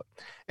me to do it.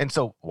 And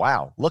so,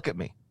 wow, look at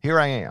me. Here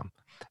I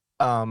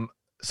am.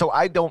 So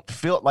I don't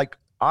feel like,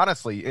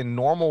 honestly, in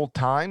normal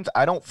times,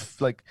 I don't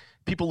like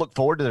people look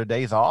forward to their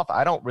days off.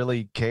 I don't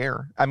really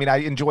care. I mean, I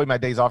enjoy my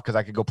days off because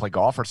I could go play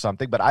golf or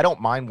something, but I don't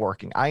mind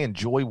working. I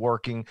enjoy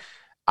working.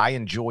 I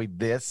enjoy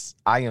this.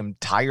 I am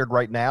tired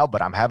right now,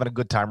 but I'm having a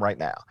good time right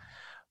now.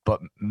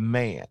 But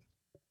man,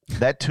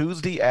 that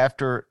Tuesday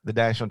after the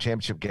national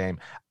championship game,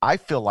 I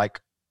feel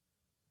like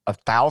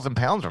 1,000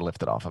 pounds are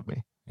lifted off of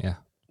me. Yeah.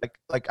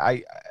 Like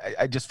I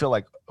just feel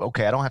like,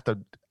 okay, I don't have to,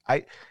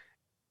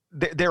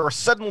 there are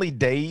suddenly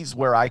days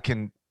where I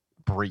can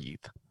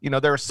breathe.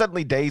 There are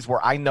suddenly days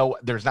where I know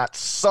there's not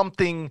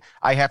something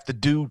I have to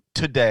do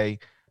today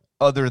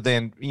other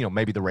than,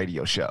 maybe the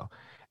radio show.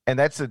 And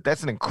that's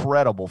an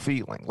incredible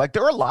feeling. Like,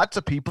 there are lots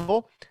of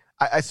people,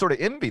 I sort of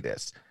envy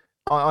this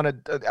I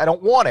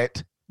don't want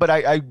it, but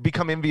I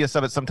become envious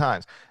of it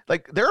sometimes.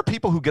 Like, there are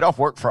people who get off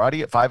work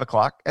Friday at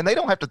 5:00 and they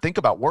don't have to think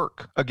about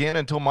work again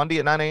until Monday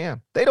at 9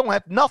 a.m. They don't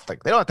have nothing.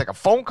 They don't have to take a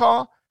phone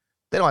call.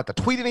 They don't have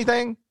to tweet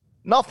anything.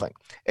 Nothing.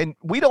 And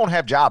we don't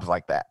have jobs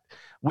like that.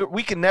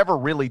 We can never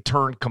really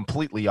turn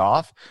completely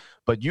off,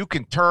 but you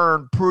can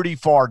turn pretty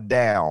far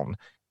down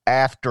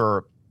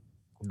after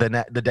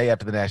the day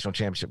after the national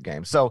championship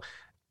game. So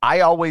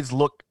I always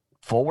look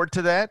forward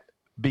to that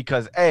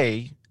because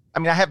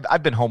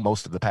I've been home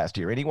most of the past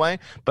year anyway,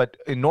 but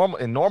in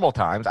normal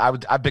times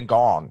I've been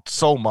gone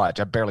so much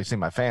I've barely seen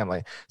my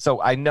family.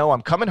 So I know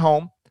I'm coming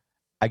home.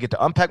 I get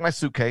to unpack my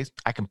suitcase.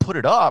 I can put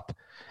it up,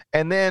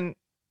 and then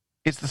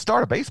it's the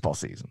start of baseball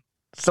season.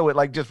 So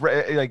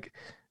it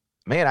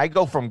man, I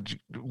go from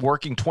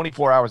working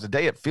 24 hours a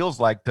day. It feels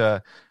like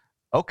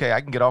okay,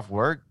 I can get off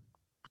work,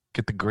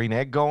 get the green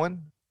egg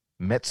going,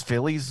 Mets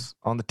Phillies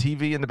on the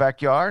TV in the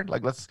backyard.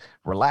 Like, let's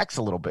relax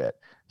a little bit.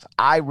 So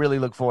I really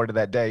look forward to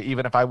that day,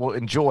 even if I will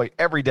enjoy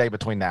every day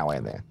between now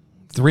and then.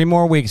 3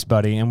 more weeks,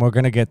 buddy, and we're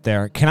going to get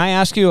there. Can I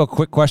ask you a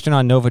quick question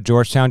on Nova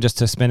Georgetown just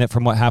to spin it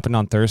from what happened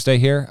on Thursday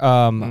here?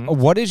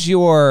 What is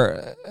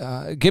your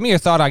give me your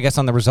thought, I guess,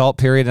 on the result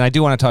period? And I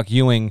do want to talk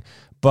Ewing,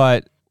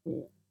 but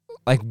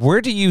like,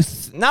 where do you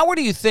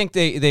think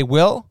they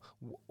will?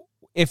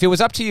 If it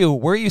was up to you,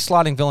 where are you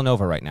slotting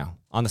Villanova right now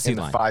on the seed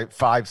line?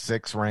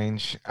 5-6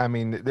 range. I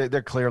mean,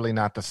 they're clearly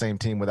not the same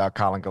team without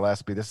Colin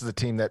Gillespie. This is a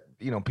team that,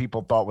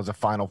 people thought was a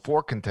Final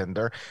Four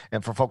contender.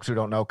 And for folks who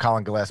don't know,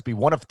 Colin Gillespie,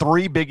 one of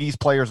 3 Big East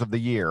Players of the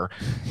Year,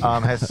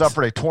 has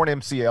suffered a torn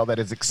MCL that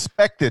is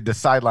expected to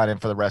sideline him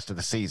for the rest of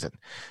the season.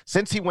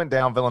 Since he went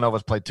down,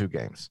 Villanova's played 2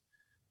 games.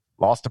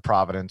 Lost to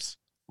Providence,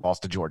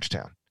 lost to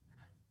Georgetown.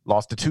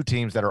 Lost to 2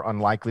 teams that are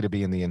unlikely to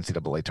be in the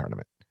NCAA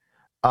tournament.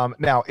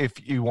 Now,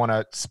 if you want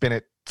to spin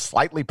it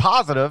slightly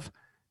positive,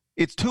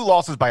 it's 2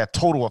 losses by a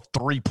total of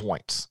 3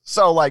 points.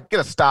 So, get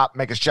a stop,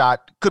 make a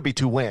shot, could be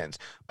 2 wins.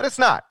 But it's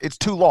not. It's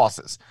 2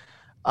 losses.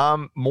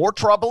 More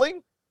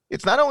troubling,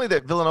 it's not only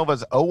that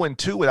Villanova's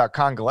 0-2 without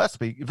Colin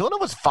Gillespie,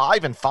 Villanova's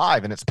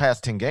 5-5 in its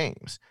past 10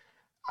 games.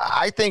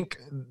 I think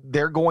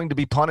they're going to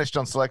be punished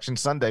on Selection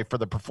Sunday for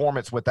the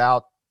performance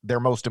without their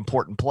most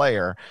important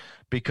player,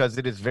 because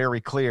it is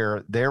very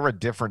clear they're a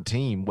different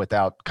team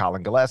without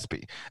Colin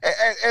Gillespie,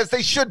 as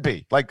they should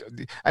be. Like,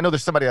 I know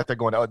there's somebody out there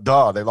going, oh,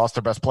 duh, they lost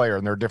their best player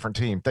and they're a different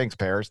team. Thanks,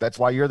 Parrish. That's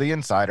why you're the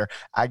insider.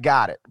 I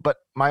got it. But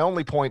my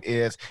only point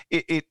is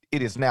it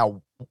is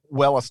now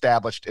well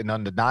established and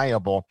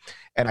undeniable,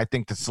 and I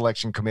think the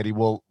selection committee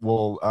will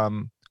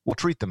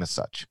treat them as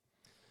such.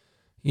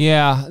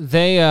 Yeah,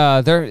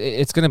 they're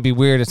it's going to be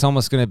weird. It's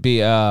almost going to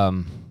be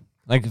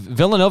like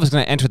Villanova's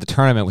going to enter the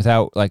tournament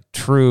without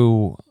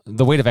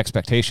the weight of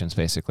expectations.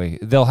 Basically,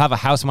 they'll have a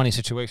house money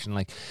situation.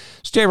 Like,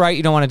 Jay Wright,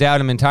 you don't want to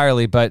doubt him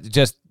entirely, but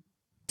just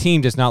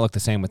team does not look the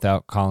same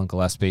without Colin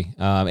Gillespie.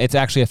 It's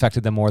actually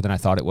affected them more than I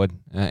thought it would.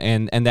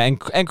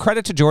 And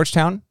credit to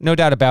Georgetown, no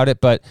doubt about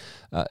it. But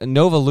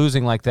Nova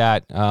losing like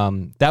that,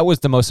 that was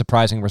the most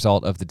surprising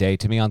result of the day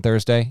to me on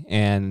Thursday.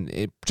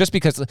 And just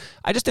because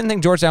I just didn't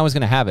think Georgetown was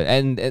going to have it.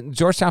 And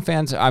Georgetown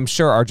fans, I'm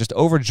sure, are just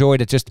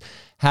overjoyed at just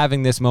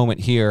having this moment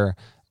here.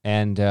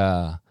 And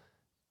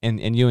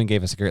Ewing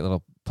gave us a great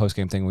little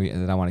post-game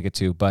thing that I want to get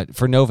to. But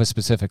for Nova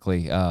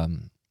specifically,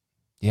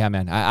 yeah,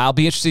 man, I'll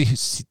be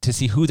interested to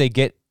see who they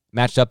get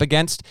matched up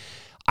against.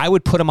 I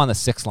would put them on the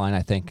 6 line,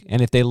 I think.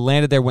 And if they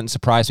landed there, wouldn't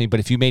surprise me. But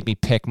if you made me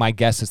pick, my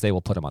guess is they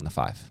will put them on the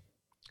 5.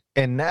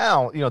 And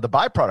now, the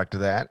byproduct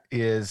of that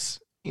is,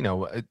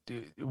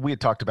 we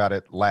had talked about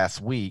it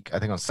last week, I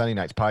think on Sunday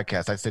night's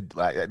podcast. I said,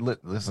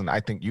 listen,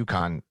 I think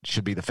UConn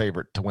should be the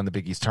favorite to win the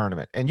Big East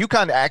tournament. And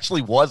UConn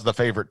actually was the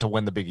favorite to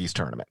win the Big East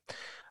tournament.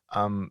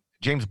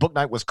 James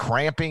Bouknight was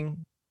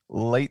cramping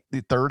late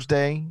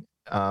Thursday.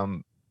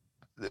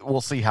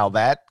 We'll see how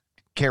that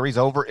carries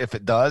over, if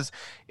it does,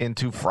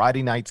 into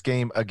Friday night's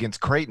game against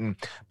Creighton.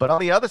 But on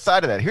the other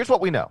side of that, here's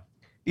what we know.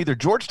 Either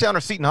Georgetown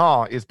or Seton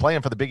Hall is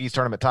playing for the Big East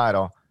tournament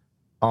title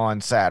on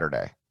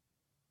Saturday.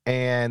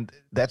 And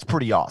that's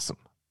pretty awesome.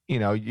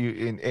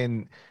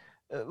 Listen,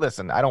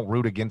 I don't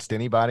root against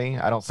anybody.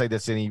 I don't say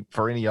this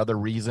for any other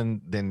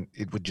reason than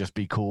it would just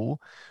be cool.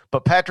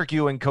 But Patrick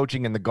Ewing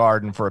coaching in the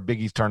Garden for a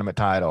Big East tournament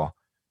title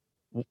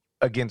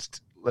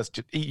against, let's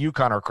just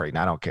UConn or Creighton,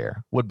 I don't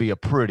care, would be a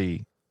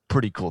pretty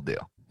cool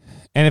deal.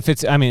 And if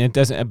it's, it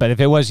doesn't, but if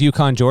it was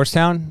UConn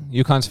Georgetown,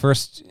 UConn's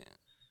first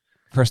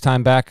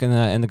time back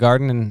in the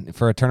Garden and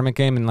for a tournament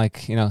game in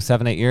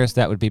 7-8 years,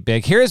 that would be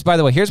big. Here's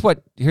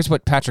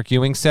what Patrick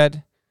Ewing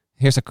said.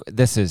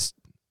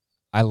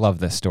 I love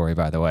this story,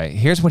 by the way.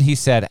 Here's what he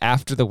said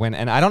after the win,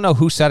 and I don't know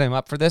who set him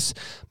up for this,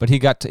 but he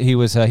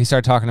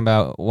started talking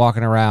about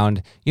walking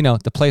around,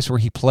 the place where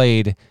he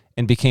played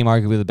and became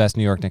arguably the best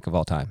New York Knick of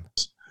all time.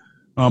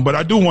 But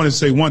I do want to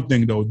say one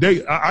thing, though.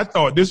 I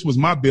thought this was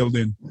my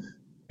building,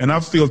 and I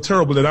feel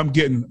terrible that I'm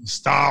getting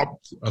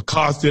stopped,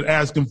 accosted,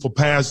 asking for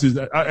passes.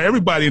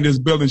 Everybody in this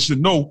building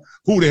should know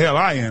who the hell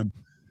I am.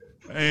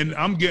 And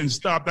I'm getting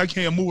stopped. I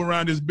can't move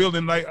around this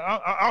building.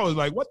 I was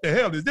like, what the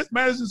hell? Is this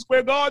Madison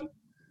Square Garden?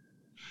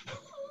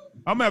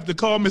 I'm going to have to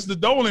call Mr.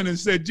 Dolan and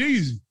say,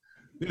 geez,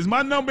 is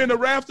my number in the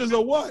rafters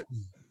or what?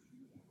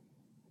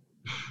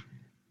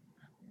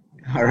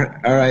 All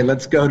right,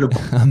 let's go to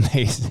 –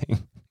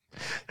 Amazing.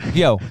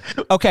 Yo,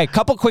 okay,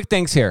 couple quick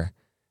things here.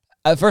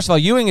 First of all,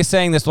 Ewing is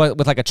saying this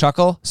with a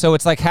chuckle, so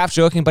it's half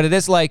joking, but it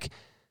is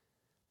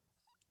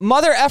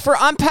mother effer,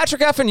 I'm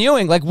Patrick effing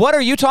Ewing. What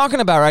are you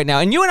talking about right now?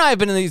 And you and I have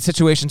been in these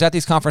situations at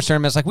these conference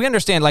tournaments. We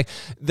understand,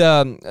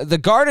 the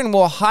Garden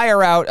will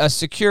hire out a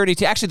security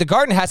team. Actually, the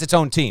Garden has its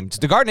own team.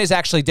 The Garden is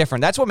actually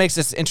different. That's what makes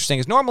this interesting,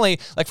 is normally,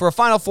 for a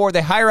Final Four,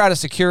 they hire out a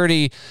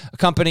security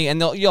company, and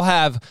you'll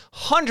have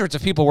hundreds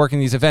of people working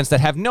these events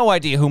that have no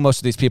idea who most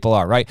of these people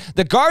are, right?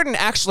 The Garden,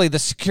 actually, the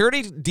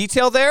security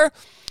detail there,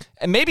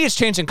 and maybe it's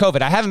changed in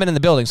COVID. I haven't been in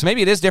the building, so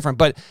maybe it is different,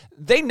 but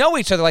they know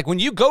each other. When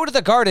you go to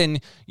the Garden,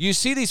 you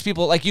see these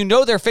people,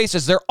 their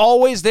faces. They're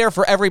always there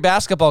for every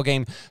basketball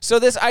game. So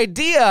this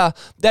idea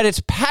that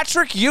it's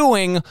Patrick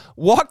Ewing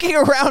walking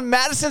around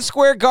Madison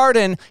Square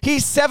Garden,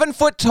 he's 7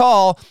 foot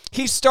tall,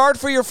 he starred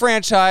for your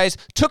franchise,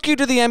 took you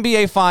to the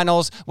NBA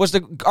Finals, was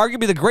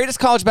arguably the greatest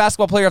college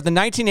basketball player of the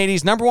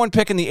 1980s, number 1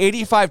 pick in the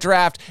 85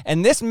 draft,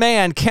 and this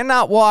man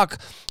cannot walk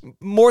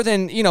more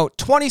than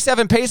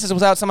 27 paces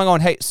without someone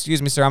going, hey,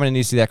 excuse me, sir, I'm going to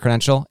need to see that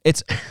credential.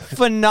 It's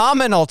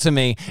phenomenal to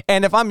me.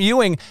 And if I'm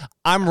Ewing,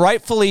 I'm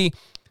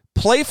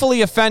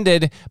playfully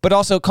offended, but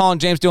also calling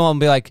James Dolan and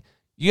be like,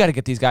 you got to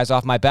get these guys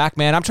off my back,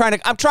 man. I'm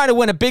trying to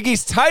win a Big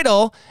East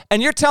title,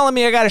 and you're telling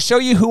me I got to show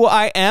you who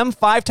I am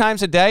 5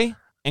 times a day?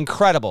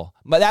 Incredible.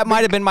 But that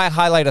might have been my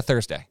highlight of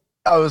Thursday.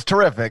 Oh, it was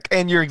terrific.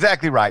 And you're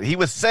exactly right. He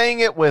was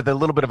saying it with a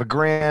little bit of a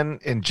grin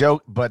and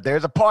joke, but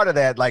there's a part of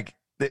that,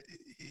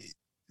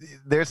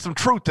 there's some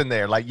truth in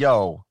there.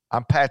 Yo,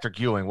 I'm Patrick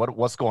Ewing.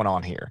 What's going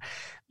on here?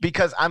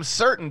 Because I'm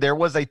certain there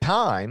was a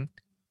time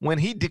when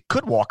he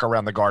could walk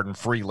around the Garden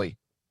freely.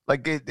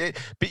 But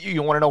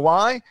you want to know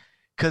why?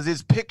 Because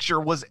his picture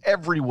was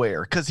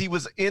everywhere. Because he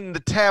was in the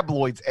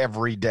tabloids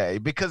every day.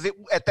 Because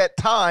at that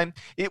time,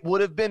 it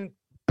would have been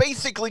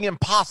basically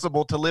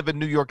impossible to live in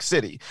New York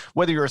City,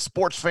 whether you're a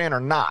sports fan or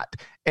not,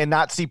 and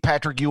not see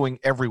Patrick Ewing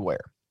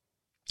everywhere.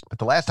 But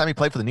the last time he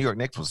played for the New York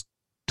Knicks was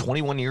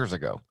 21 years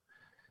ago.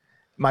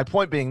 My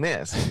point being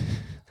this.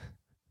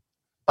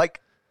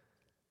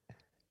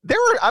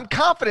 I'm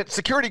confident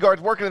security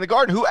guards working in the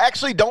Garden who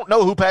actually don't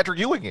know who Patrick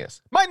Ewing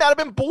is. Might not have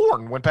been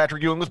born when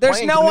Patrick Ewing was playing.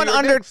 There's no one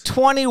under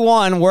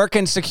 21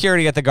 working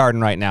security at the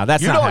Garden right now.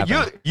 That's not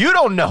happening. You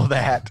don't know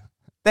that.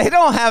 They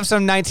don't have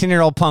some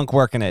 19-year-old punk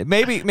working it.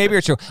 Maybe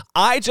it's true.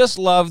 I just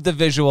love the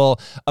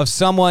visual of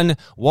someone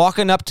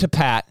walking up to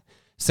Pat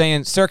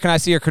saying, "Sir, can I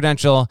see your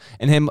credential?"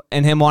 and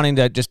him wanting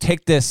to just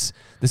take this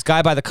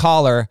guy by the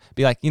collar,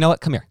 be like, "You know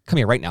what? Come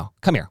here right now.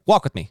 Come here.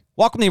 Walk with me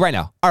right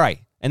now. All right."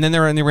 And then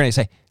they're going to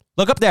say,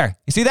 "Look up there.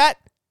 You see that?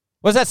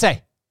 What does that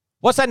say?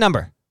 What's that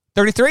number?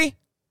 33?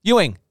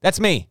 Ewing, that's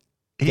me.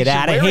 He Get should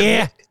out of wear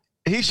here.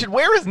 He should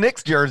wear his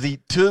Knicks jersey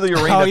to the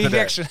arena Oh,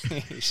 today.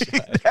 he should.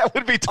 That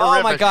would be terrific.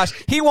 Oh my gosh,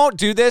 he won't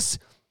do this.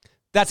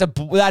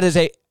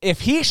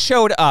 If he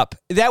showed up,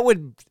 that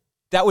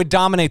would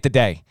dominate the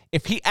day.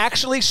 If he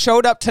actually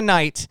showed up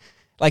tonight,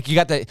 like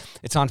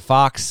it's on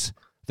Fox,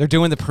 they're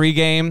doing the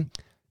pregame,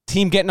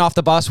 team getting off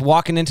the bus,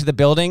 walking into the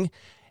building,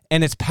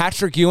 and it's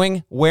Patrick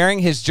Ewing wearing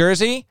his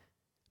jersey.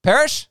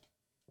 Parrish,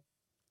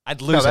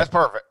 I'd lose. No, that's it.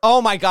 perfect.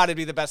 Oh my God, it'd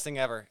be the best thing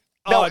ever.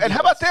 No, and how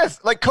about this?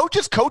 Like,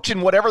 coaches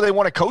coaching whatever they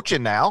want to coach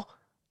in now.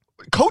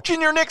 Coach in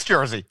your Knicks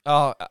jersey.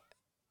 Oh,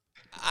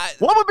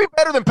 What would be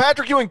better than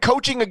Patrick Ewing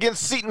coaching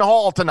against Seton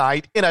Hall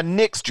tonight in a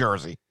Knicks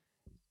jersey?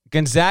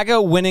 Gonzaga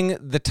winning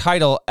the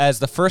title as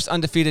the first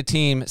undefeated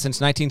team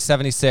since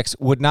 1976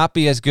 would not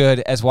be as good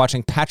as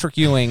watching Patrick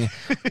Ewing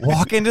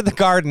walk into the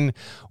Garden,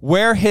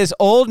 wear his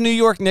old New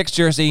York Knicks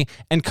jersey,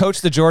 and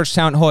coach the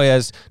Georgetown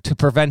Hoyas to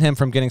prevent him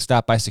from getting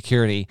stopped by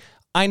security.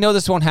 I know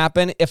this won't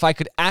happen. If I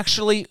could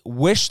actually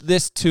wish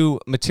this to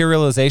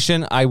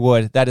materialization, I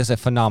would. That is a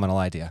phenomenal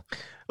idea.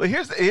 Well,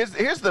 here's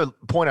the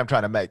point I'm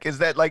trying to make is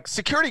that, like,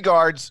 security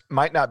guards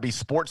might not be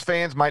sports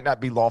fans, might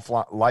not be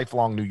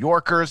lifelong New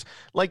Yorkers.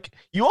 Like,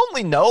 you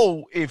only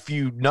know if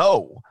you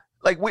know.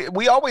 Like,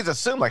 we always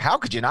assume, like, how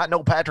could you not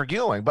know Patrick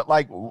Ewing? But,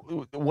 like,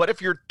 what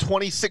if you're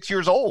 26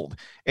 years old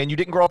and you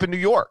didn't grow up in New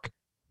York?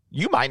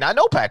 You might not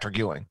know Patrick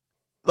Ewing.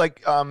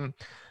 Like,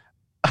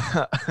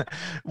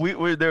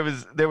 there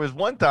was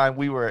one time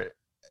we were.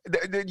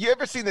 You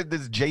ever seen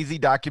this Jay-Z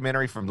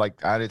documentary from, like,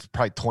 it's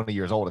probably 20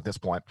 years old at this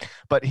point,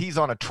 but he's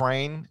on a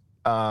train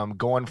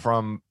going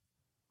from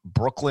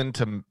Brooklyn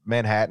to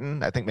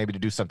Manhattan, I think maybe to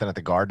do something at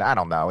the Garden. I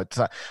don't know.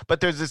 But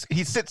there's this,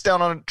 he sits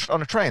down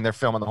on a train. They're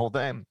filming the whole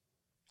thing.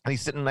 And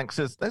he's sitting next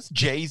to that's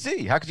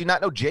Jay-Z. How could you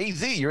not know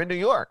Jay-Z? You're in New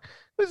York.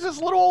 There's this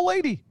little old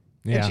lady.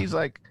 Yeah.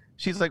 And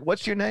she's like,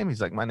 what's your name?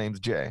 He's like, my name's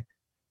Jay.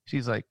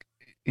 She's like,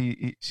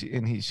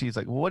 she's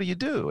like, well, what do you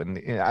do? And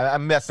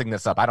I'm messing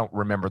this up. I don't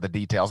remember the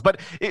details,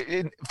 but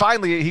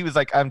finally he was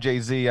like, I'm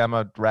Jay-Z. I'm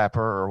a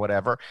rapper or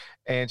whatever.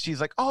 And she's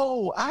like,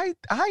 oh, I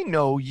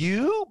know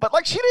you. But,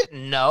 like, she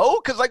didn't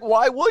know, because, like,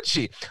 why would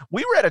she?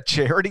 We were at a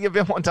charity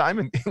event one time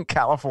in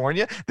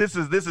California. This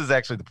is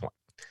actually the point.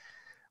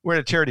 We're at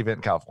a charity event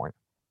in California.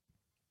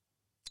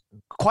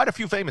 Quite a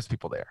few famous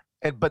people there.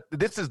 But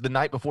this is the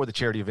night before the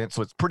charity event,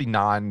 so it's pretty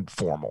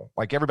non-formal.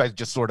 Like, everybody's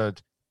just sort of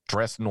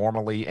dressed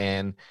normally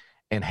and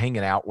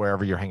hanging out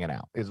wherever you're hanging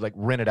out. It's like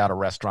rented out a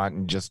restaurant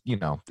and just,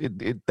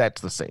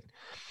 that's the scene.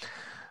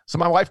 So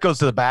my wife goes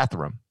to the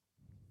bathroom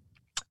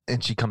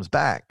and she comes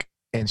back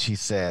and she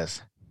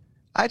says,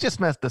 I just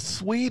met the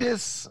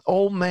sweetest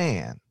old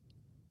man.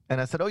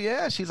 And I said, oh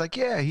yeah. She's like,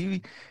 yeah,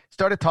 he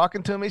started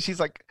talking to me. She's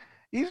like,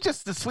 he's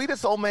just the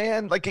sweetest old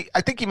man. Like,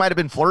 I think he might've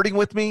been flirting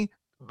with me,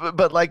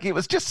 but like, it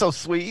was just so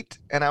sweet.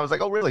 And I was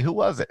like, oh really? Who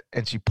was it?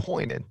 And she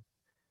pointed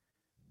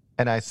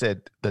and I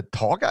said, the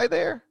tall guy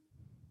there?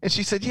 And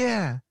she said,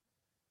 yeah.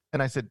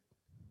 And I said,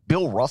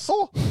 Bill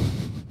Russell?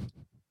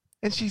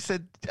 And she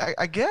said,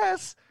 I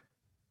guess.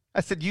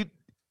 I said, you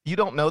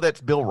don't know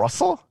that's Bill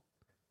Russell?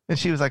 And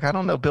she was like, I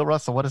don't know Bill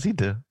Russell. What does he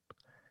do?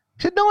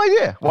 She had no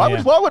idea. Why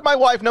would my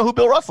wife know who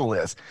Bill Russell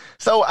is?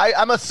 So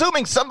I'm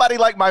assuming somebody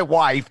like my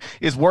wife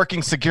is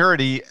working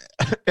security,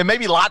 and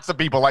maybe lots of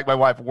people like my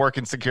wife work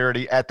in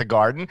security at the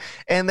Garden,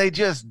 and they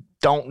just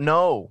don't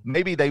know.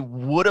 Maybe they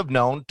would have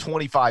known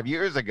 25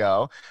 years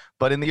ago,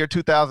 but in the year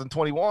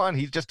 2021,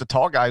 he's just a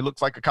tall guy who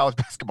looks like a college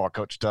basketball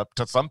coach to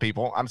some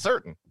people, I'm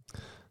certain.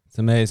 It's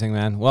amazing,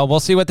 man. Well,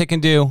 we'll see what they can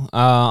do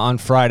on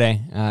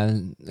Friday.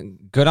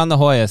 Good on the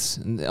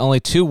Hoyas. Only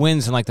 2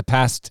 wins in, like, the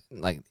past,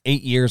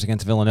 8 years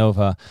against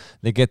Villanova.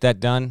 They get that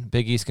done.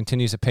 Big East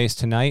continues to pace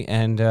tonight.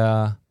 And,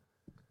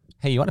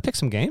 hey, you want to pick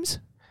some games?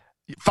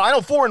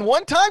 Final 4 in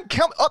one time?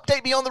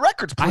 Update me on the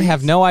records, please. I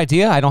have no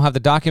idea. I don't have the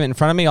document in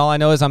front of me. All I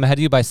know is I'm ahead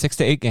of you by 6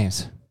 to 8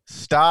 games.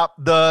 Stop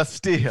the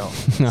steal.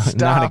 No, Stop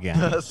not again.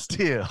 the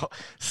steal.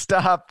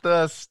 Stop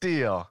the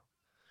steal.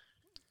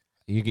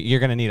 You're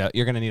gonna need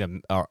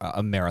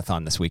a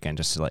marathon this weekend,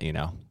 just to let you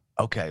know.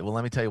 Okay, well,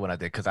 let me tell you what I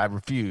did, because I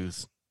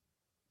refuse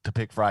to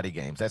pick Friday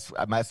games. That's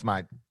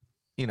my,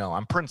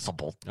 I'm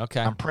principled.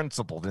 Okay, I'm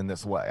principled in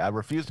this way. I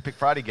refuse to pick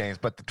Friday games,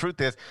 but the truth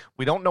is,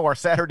 we don't know our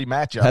Saturday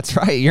matchup. That's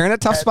right. You're in a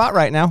tough spot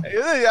right now.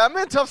 I'm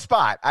in a tough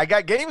spot. I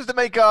got games to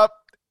make up.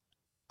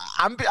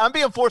 I'm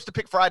being forced to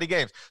pick Friday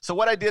games. So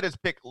what I did is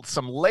pick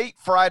some late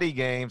Friday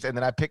games, and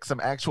then I picked some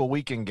actual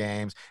weekend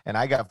games, and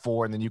I got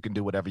 4, and then you can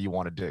do whatever you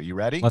want to do. You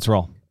ready? Let's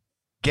roll.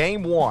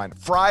 Game 1,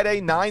 Friday,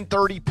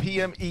 9:30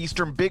 p.m.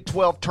 Eastern, Big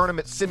 12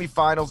 tournament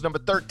semifinals, number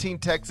 13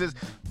 Texas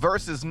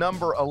versus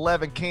number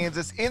 11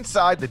 Kansas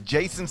inside the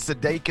Jason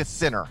Sudeikis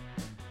Center.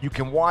 You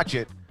can watch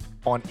it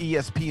on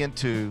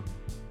ESPN2,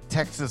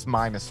 Texas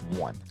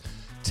 -1.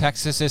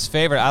 Texas is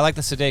favorite. I like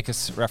the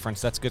Sudeikis reference.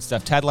 That's good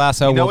stuff. Ted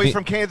Lasso. He's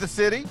from Kansas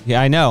City?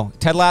 Yeah, I know.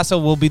 Ted Lasso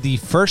will be the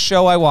first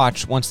show I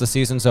watch once the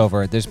season's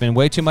over. There's been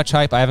way too much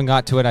hype. I haven't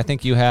got to it. I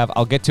think you have.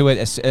 I'll get to it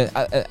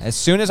as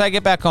soon as I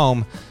get back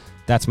home.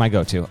 That's my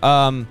go-to.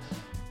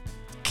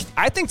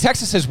 I think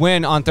Texas's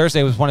win on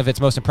Thursday was one of its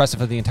most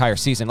impressive of the entire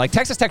season. Like,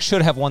 Texas Tech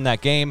should have won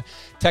that game.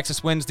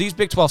 Texas wins. These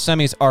Big 12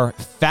 semis are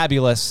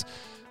fabulous.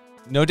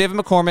 No David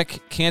McCormick.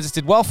 Kansas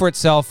did well for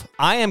itself.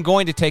 I am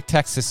going to take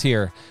Texas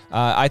here.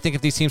 I think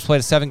if these teams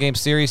played a 7-game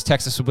series,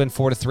 Texas would win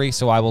 4-3,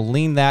 so I will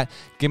lean that.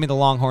 Give me the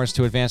Longhorns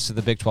to advance to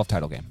the Big 12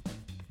 title game.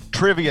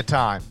 Trivia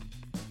time.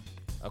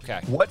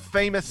 Okay. What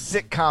famous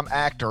sitcom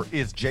actor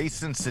is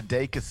Jason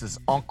Sudeikis'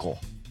 uncle?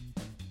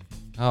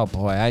 Oh,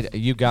 boy.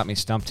 You got me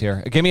stumped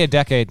here. Give me a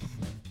decade.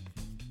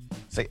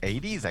 Say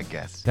 80s, I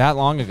guess. That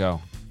long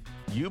ago.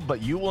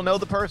 But you will know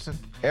the person.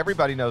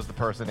 Everybody knows the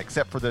person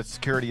except for the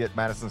security at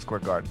Madison Square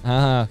Garden.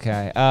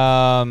 Okay.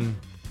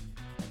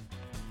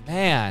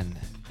 Man,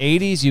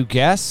 80s, you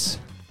guess?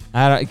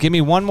 Give me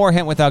one more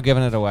hint without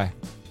giving it away.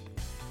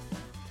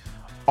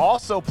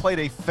 Also played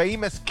a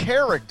famous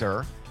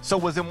character, so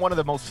was in one of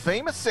the most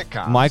famous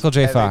sitcoms. Michael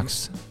J.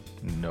 Fox.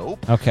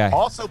 Nope. Okay.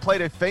 Also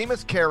played a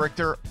famous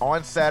character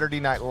on Saturday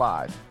Night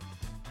Live.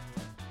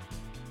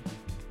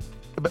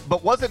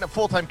 But wasn't a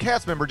full-time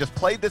cast member, just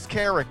played this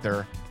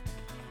character.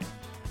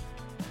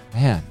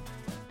 Man.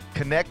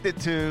 Connected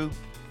to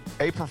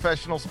a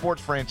professional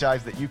sports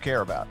franchise that you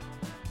care about.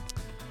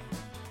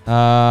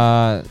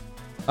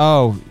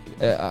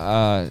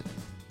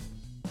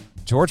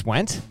 George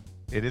Wendt?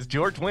 It is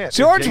George Wendt.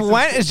 George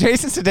Wendt is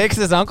Jason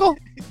Sudeikis' uncle?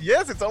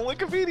 Yes, it's on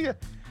Wikipedia.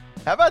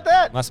 How about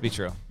that? Must be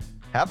true.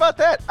 How about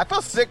that? I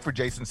felt sick for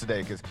Jason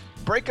Sudeikis.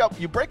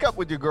 You break up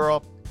with your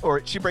girl,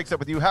 or she breaks up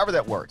with you, however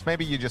that works.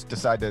 Maybe you just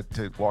decide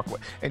to walk away,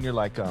 and you're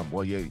like,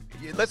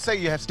 let's say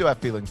you still have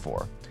feelings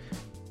for her.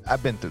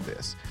 I've been through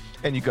this.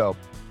 And you go,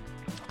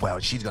 well,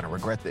 she's going to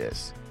regret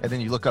this. And then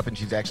you look up and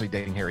she's actually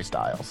dating Harry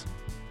Styles.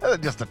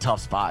 That's just a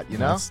tough spot, you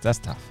know? That's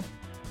tough.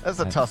 That's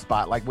a tough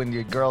spot. Like when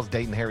your girl's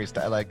dating Harry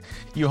Styles, like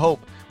you hope,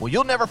 well,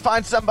 you'll never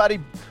find somebody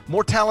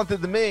more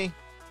talented than me.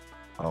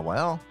 Oh,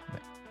 well,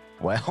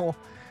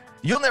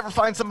 you'll never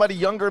find somebody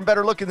younger and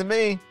better looking than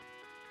me.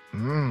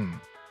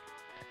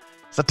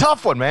 It's a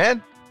tough one,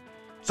 man.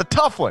 It's a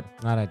tough one.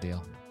 Not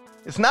ideal.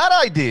 It's not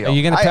ideal.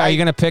 Are you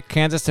gonna pick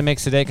Kansas to make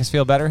Sudeikis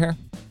feel better here?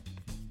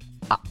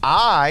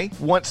 I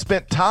once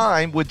spent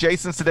time with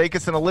Jason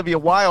Sudeikis and Olivia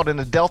Wilde in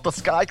the Delta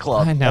Sky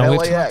Club. I know. At We've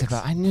LAX. talked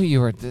about. I knew you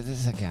were.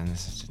 This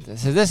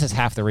is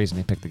half the reason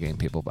they picked the game,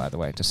 people. By the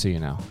way, just so you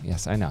know.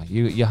 Yes, I know.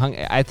 You hung.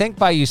 I think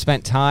you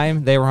spent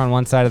time. They were on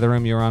one side of the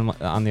room. You were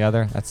on the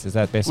other. Is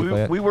that basically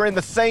it? We were in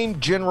the same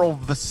general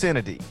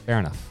vicinity. Fair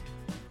enough.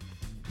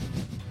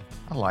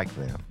 I like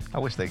them. I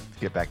wish they'd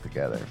get back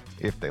together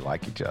if they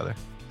like each other.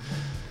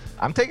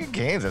 I'm taking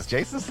Kansas.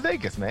 Jason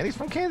Sudeikis, man. He's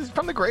from Kansas,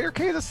 from the greater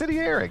Kansas City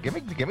area. Give me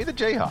the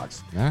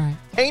Jayhawks. All right.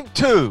 Game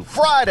 2,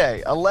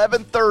 Friday,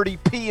 11:30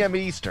 p.m.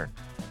 Eastern.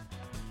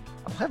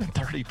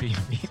 11:30 p.m.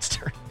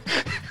 Eastern.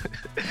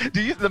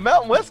 The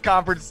Mountain West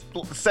Conference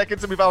second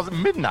semifinals at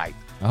midnight.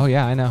 Oh,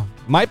 yeah, I know.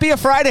 Might be a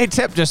Friday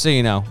tip, just so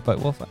you know. But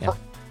we'll find out.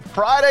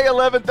 Friday,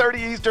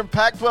 11:30 Eastern,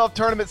 Pac-12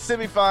 tournament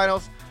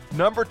semifinals.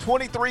 Number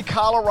 23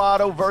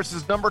 Colorado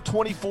versus number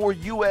 24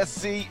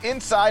 USC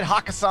inside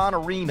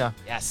Hakkasan Arena.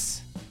 Yes.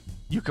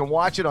 You can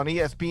watch it on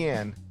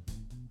ESPN.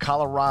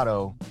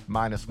 Colorado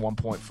minus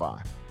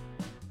 1.5.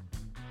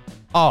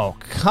 Oh,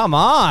 come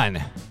on.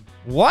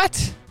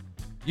 What?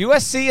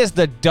 USC is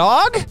the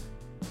dog?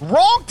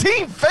 Wrong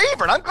team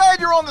favorite. I'm glad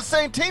you're on the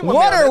same team with me.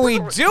 What are we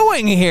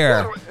doing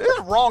here? This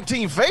is wrong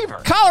team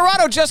favorite.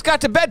 Colorado just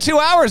got to bed 2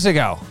 hours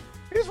ago.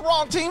 It's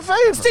wrong team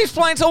favorite. Steve's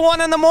playing till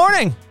 1 in the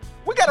morning.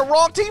 We got a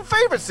wrong team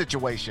favorite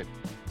situation.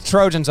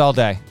 Trojans all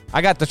day.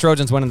 I got the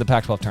Trojans winning the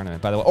Pac-12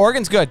 tournament, by the way.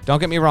 Oregon's good. Don't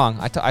get me wrong.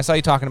 I saw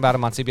you talking about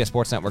them on CBS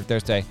Sports Network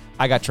Thursday.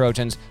 I got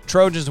Trojans.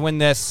 Trojans win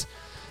this.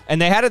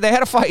 And they had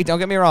a fight, don't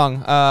get me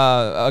wrong,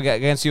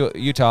 against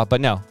Utah.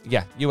 But no,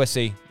 yeah,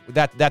 USC.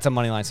 That's a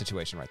money line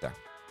situation right there.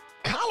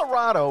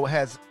 Colorado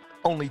has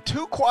only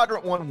 2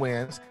 Quadrant 1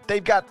 wins.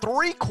 They've got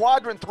 3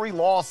 Quadrant 3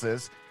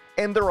 losses.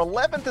 And they're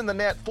 11th in the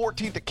net,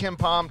 14th at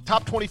KenPom,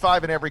 top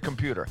 25 in every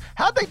computer.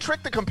 How'd they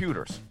trick the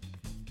computers?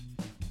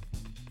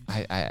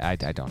 I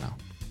don't know.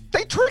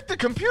 They tricked the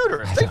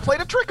computers. They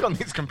played a trick on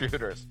these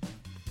computers.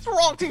 It's a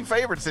wrong team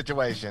favorite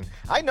situation.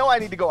 I know I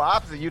need to go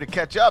opposite you to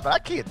catch up, but I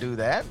can't do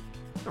that.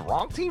 The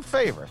wrong team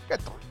favorite. You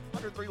got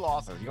 303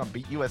 losses. You going to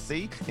beat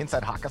USC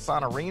inside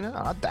Hakkasan Arena?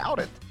 I doubt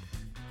it.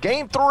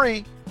 Game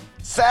 3,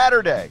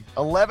 Saturday,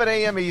 11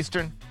 a.m.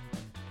 Eastern,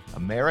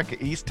 America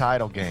East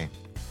title game.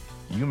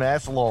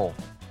 UMass Lowell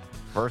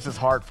versus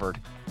Hartford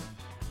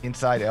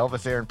inside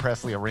Elvis Aaron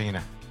Presley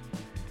Arena.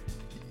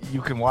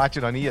 You can watch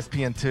it on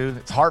ESPN2.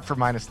 It's Hartford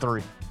minus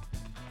 3.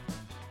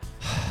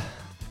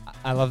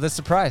 I love this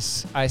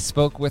surprise. I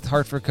spoke with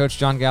Hartford coach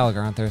John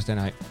Gallagher on Thursday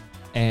night.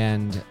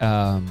 And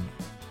on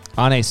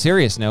a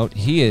serious note,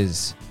 he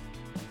is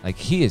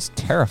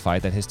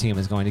terrified that his team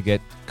is going to get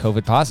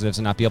COVID positives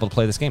and not be able to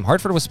play this game.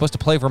 Hartford was supposed to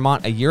play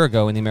Vermont a year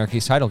ago in the America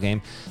East title game.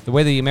 The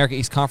way the America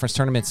East Conference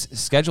tournament's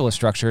schedule is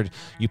structured,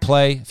 you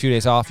play a few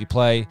days off, you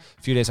play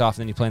a few days off,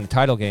 and then you play in the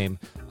title game.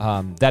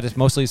 That has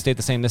mostly stayed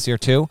the same this year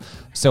too.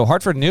 So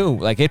Hartford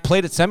knew, it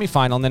played its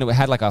semifinal, and then it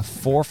had a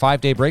 4 or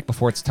 5 day break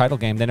before its title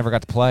game. They never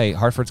got to play.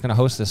 Hartford's going to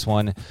host this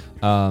one.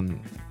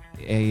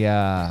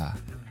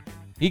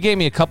 he gave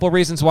me a couple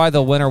reasons why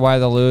they'll win or why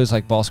they'll lose,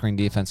 like ball screen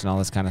defense and all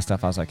this kind of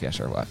stuff. I was like, yeah,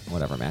 sure,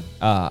 whatever, man.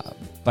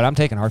 But I'm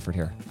taking Hartford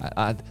here.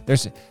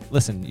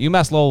 Listen,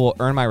 UMass Lowell will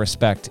earn my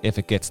respect if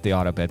it gets the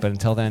auto bid, but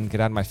until then, get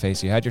out of my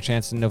face. You had your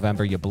chance in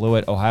November. You blew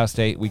it. Ohio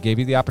State, we gave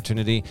you the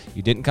opportunity.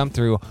 You didn't come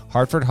through.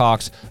 Hartford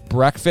Hawks,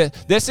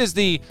 breakfast. This is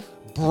the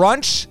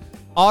brunch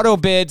auto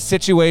bid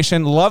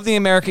situation. Love the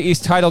America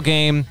East title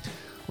game.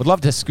 Would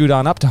love to scoot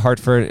on up to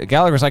Hartford.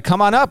 Gallagher's like,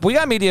 come on up. We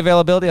got media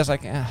availability. I was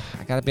like, I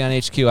got to be on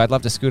HQ. I'd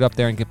love to scoot up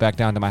there and get back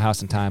down to my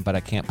house in time, but I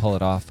can't pull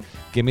it off.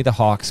 Give me the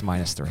Hawks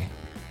 -3.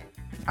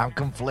 I'm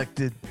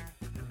conflicted.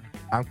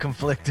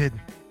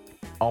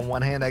 On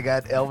one hand, I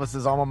got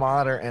Elvis's alma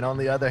mater, and on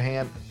the other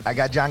hand, I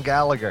got John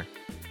Gallagher.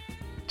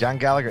 John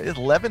Gallagher, his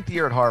 11th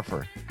year at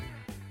Hartford.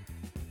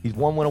 He's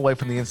one win away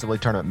from the NCAA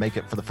tournament. Make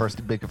it for the first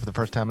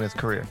time in his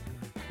career.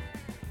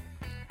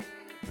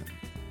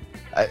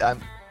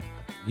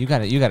 You got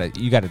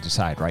to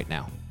decide right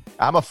now.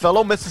 I'm a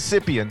fellow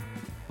Mississippian,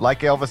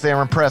 like Elvis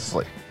Aaron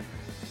Presley.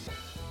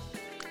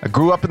 I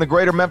grew up in the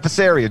greater Memphis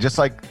area, just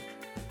like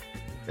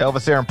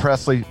Elvis Aaron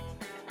Presley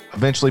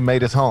eventually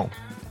made his home.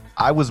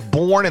 I was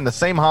born in the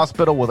same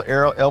hospital where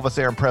Elvis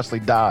Aaron Presley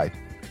died.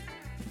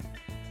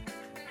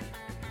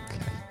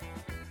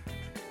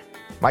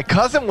 My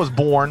cousin was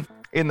born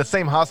in the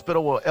same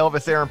hospital where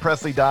Elvis Aaron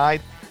Presley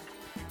died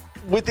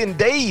within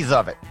days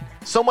of it.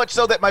 So much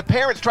so that my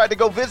parents tried to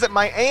go visit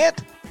my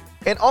aunt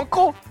and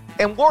uncle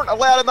and weren't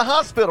allowed in the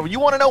hospital.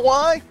 You want to know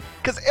why?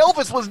 Because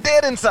Elvis was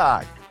dead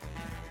inside.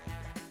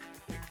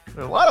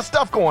 There's a lot of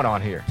stuff going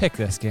on here. Pick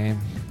this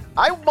game.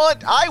 I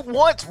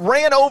once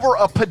ran over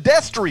a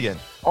pedestrian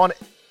on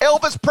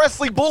Elvis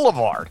Presley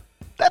Boulevard.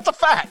 That's a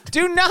fact.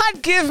 Do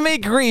not give me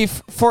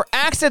grief for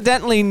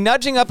accidentally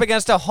nudging up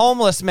against a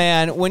homeless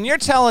man when you're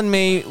telling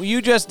me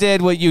you just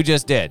did what you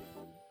just did.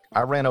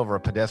 I ran over a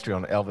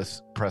pedestrian on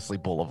Elvis Presley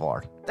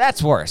Boulevard.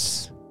 That's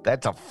worse.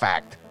 That's a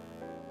fact.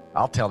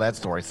 I'll tell that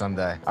story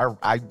someday.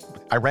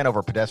 I ran over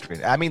a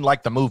pedestrian. I mean,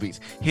 like the movies.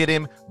 Hit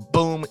him,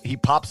 boom, he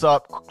pops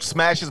up,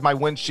 smashes my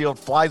windshield,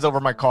 flies over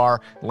my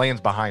car,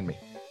 lands behind me.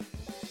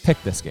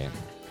 Pick this game.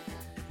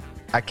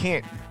 I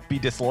can't be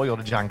disloyal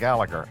to John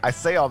Gallagher. I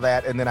say all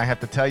that, and then I have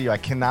to tell you I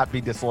cannot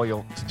be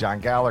disloyal to John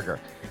Gallagher.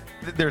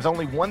 There's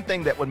only one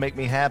thing that would make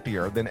me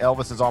happier than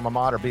Elvis's alma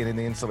mater being in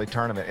the NCAA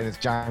tournament, and it's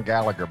John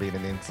Gallagher being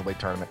in the NCAA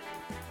tournament.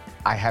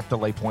 I have to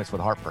lay points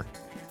with Hartford.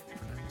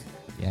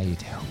 Yeah, you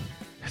do.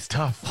 It's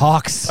tough.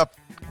 Hawks.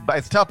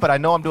 It's tough, but I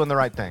know I'm doing the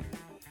right thing.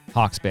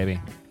 Hawks, baby.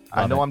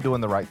 I know I'm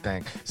doing the right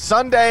thing.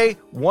 Sunday,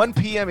 1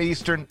 p.m.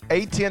 Eastern,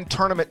 A10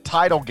 tournament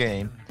title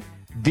game.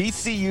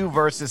 VCU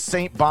versus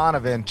St.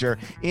 Bonaventure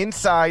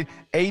inside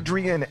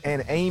Adrian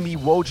and Amy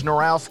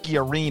Wojnarowski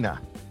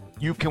Arena.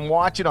 You can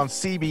watch it on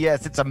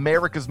CBS. It's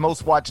America's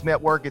most watched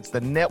network. It's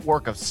the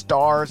network of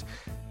stars.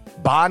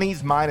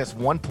 Bonnie's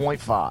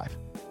 -1.5.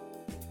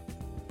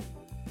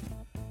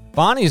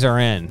 Bonnies are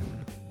in.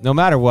 No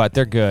matter what,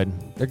 they're good.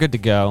 They're good to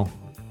go.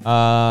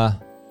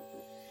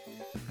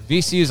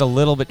 VCU is a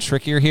little bit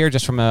trickier here,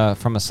 just from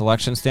a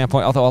selection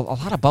standpoint. Although a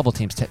lot of bubble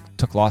teams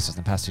took losses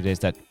in the past 2 days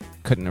that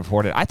couldn't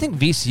afford it. I think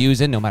VCU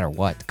is in no matter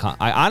what.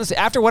 I honestly,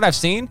 after what I've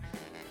seen,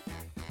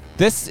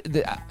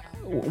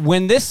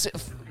 when this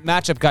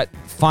matchup got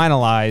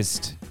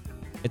finalized,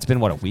 it's been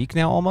what, a week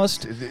now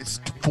almost?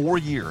 It's 4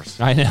 years.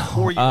 I know.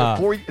 4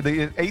 years.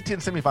 The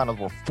A10 semifinals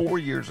were 4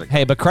 years ago.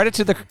 Hey, but credit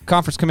to the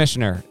conference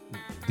commissioner.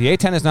 The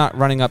A10 is not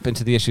running up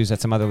into the issues that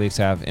some other leagues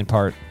have, in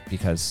part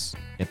because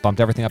it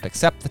bumped everything up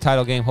except the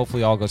title game.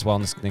 Hopefully all goes well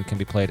and this thing can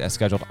be played as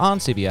scheduled on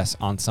CBS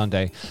on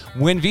Sunday.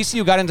 When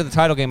VCU got into the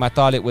title game, I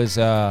thought it was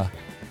in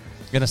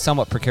a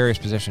somewhat precarious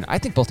position. I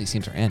think both these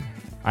teams are in.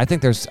 I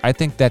think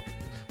that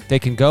they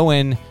can go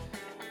in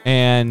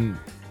and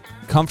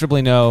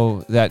comfortably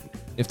know that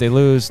if they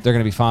lose, they're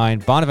going to be fine.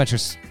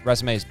 Bonaventure's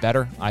resume is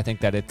better. I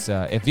think that it's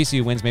if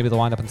VCU wins, maybe they'll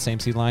wind up in the same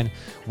seed line.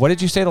 What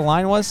did you say the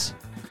line was?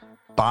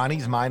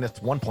 Bonnie's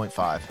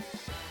 -1.5.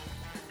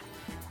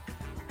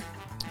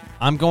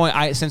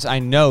 Since I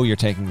know you're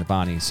taking the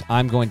Bonnies,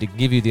 I'm going to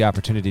give you the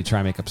opportunity to try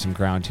and make up some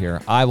ground here.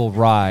 I will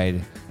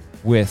ride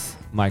with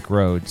Mike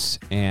Rhodes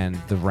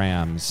and the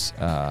Rams.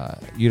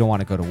 You don't want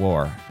to go to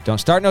war. Don't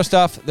start no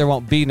stuff. There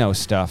won't be no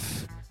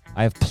stuff.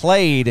 I have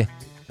played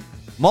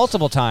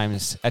multiple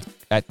times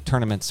at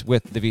tournaments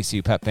with the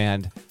VCU Pep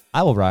Band.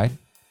 I will ride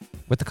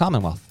with the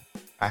Commonwealth.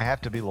 I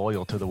have to be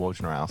loyal to the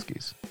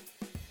Wojnarowskis.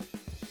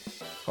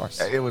 Of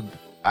course. It would.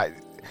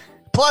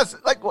 Plus,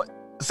 like what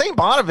St.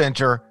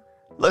 Bonaventure.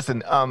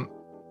 Listen,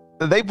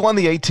 they've won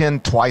the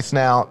A10 twice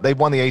now. They've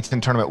won the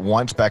A10 tournament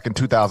once back in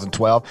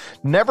 2012.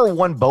 Never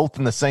won both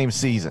in the same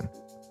season.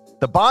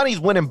 The Bonnies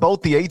winning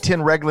both the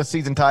A10 regular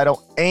season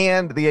title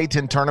and the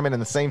A10 tournament in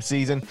the same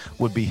season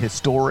would be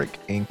historic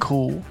and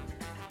cool.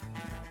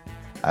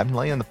 I'm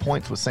laying the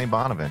points with St.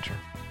 Bonaventure.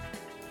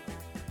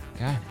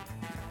 Okay.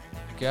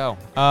 Go.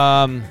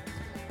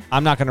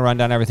 I'm not going to run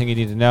down everything you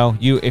need to know.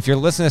 If you're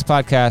listening to this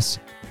podcast,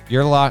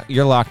 you're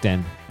locked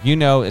in. You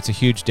know it's a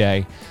huge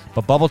day.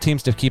 But bubble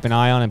teams to keep an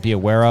eye on and be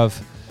aware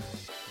of.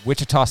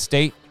 Wichita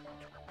State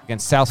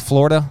against South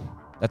Florida.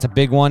 That's a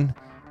big one.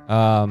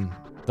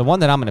 The one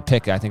that I'm going to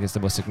pick, I think, is the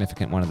most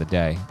significant one of the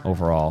day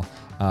overall.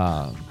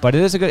 But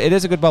it is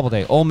a good bubble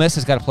day. Ole Miss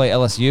has got to play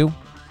LSU.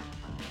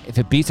 If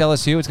it beats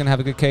LSU, it's going to have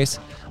a good case.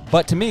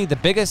 But to me, the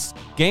biggest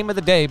game of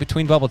the day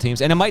between bubble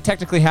teams, and it might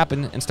technically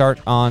happen and start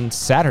on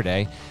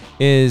Saturday,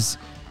 is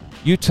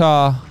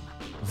Utah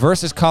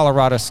versus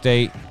Colorado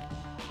State.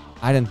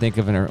 I didn't think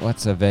of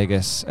what's a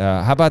Vegas?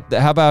 How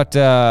about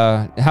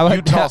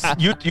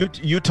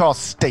Utah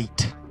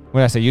State?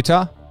 What did I say?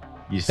 Utah?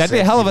 That'd be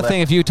a hell of a thing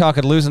if Utah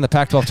could lose in the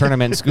Pac-12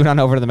 tournament and scoot on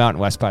over to the Mountain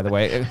West, by the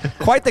way.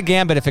 Quite the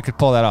gambit if it could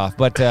pull that off.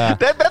 But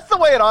that's the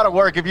way it ought to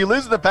work. If you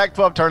lose in the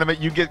Pac-12 tournament,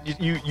 you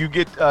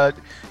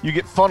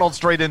get funneled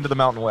straight into the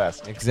Mountain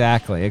West.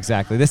 Exactly.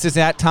 This is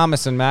at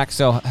Thomas and Mack,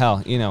 so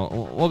hell,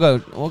 we'll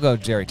go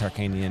Jerry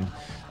Tarkanian.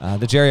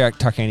 The Jerry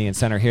Tarkanian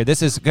Center here.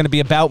 This is going to be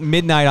about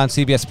midnight on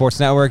CBS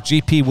Sports Network.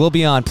 GP will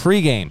be on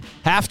pregame,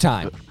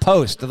 halftime,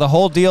 post, the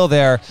whole deal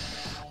there.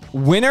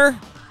 Winner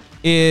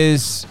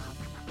is...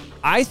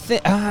 I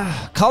think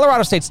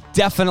Colorado State's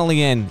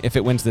definitely in if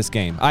it wins this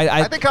game.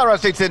 I think Colorado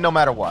State's in no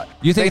matter what.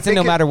 You think it's in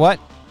no matter what?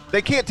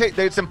 They can't take.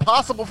 It's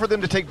impossible for them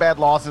to take bad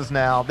losses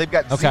now. They've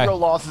got 0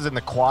 losses in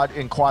quad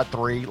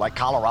 3. Like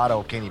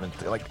Colorado can't even.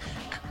 Like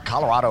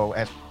Colorado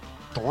has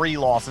 3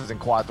 losses in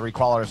quad 3.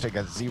 Colorado State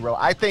got 0.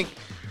 I think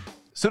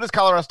as soon as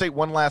Colorado State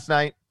won last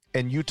night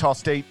and Utah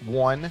State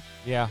won,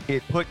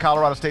 it put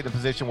Colorado State in a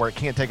position where it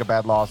can't take a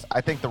bad loss. I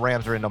think the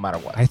Rams are in no matter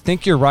what. I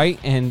think you're right,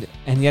 and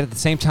yet at the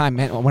same time,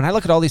 man, when I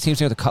look at all these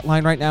teams near the cut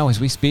line right now as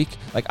we speak,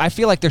 like I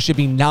feel like there should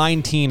be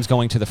 9 teams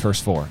going to the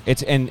first 4.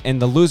 It's and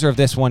the loser of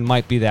this one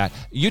might be that.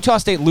 Utah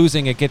State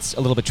losing, it gets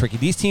a little bit tricky.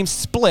 These teams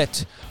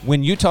split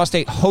when Utah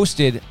State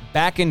hosted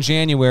back in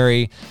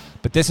January.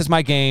 But this is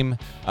my game.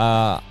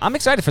 I'm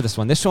excited for this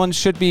one. This one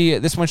should be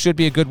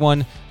a good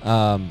one.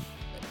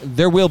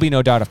 There will be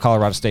no doubt if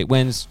Colorado State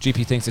wins.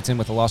 GP thinks it's in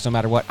with a loss no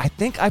matter what. I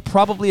think I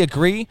probably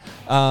agree.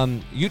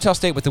 Utah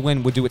State with the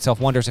win would do itself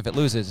wonders. If it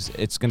loses,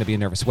 it's going to be a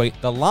nervous wait.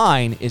 The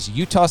line is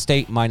Utah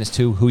State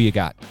 -2. Who you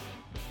got?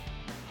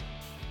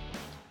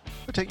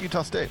 I'll take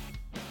Utah State.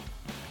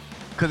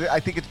 Because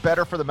I think it's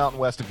better for the Mountain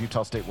West if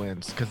Utah State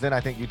wins. Because then I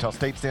think Utah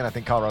State's in. I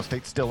think Colorado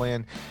State's still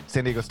in.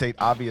 San Diego State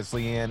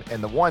obviously in.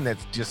 And the one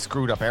that's just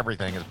screwed up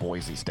everything is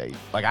Boise State.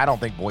 Like, I don't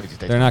think Boise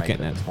State's They're not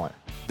getting in. At this point.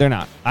 They're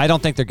not. I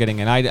don't think they're getting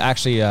in. I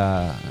actually,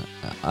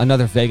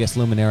 another Vegas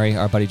luminary,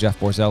 our buddy Jeff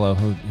Borzello,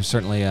 who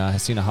certainly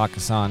has seen a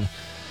Hakkasan.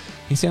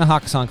 He's seen a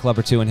Hakkasan club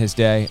or two in his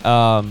day.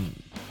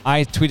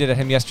 I tweeted at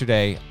him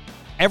yesterday,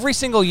 every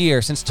single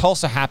year since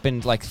Tulsa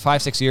happened like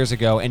 5-6 years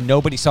ago and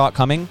nobody saw it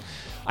coming,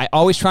 I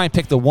always try and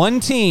pick the one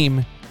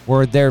team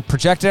where they're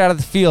projected out of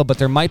the field, but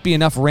there might be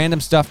enough random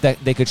stuff that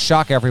they could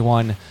shock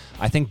everyone.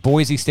 I think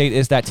Boise State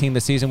is that team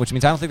this season, which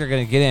means I don't think they're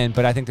going to get in,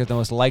 but I think they're the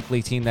most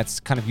likely team that's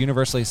kind of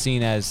universally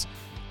seen as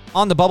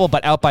on the bubble,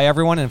 but out by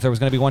everyone. And if there was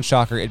going to be one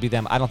shocker, it'd be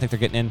them. I don't think they're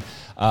getting in.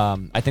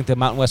 I think the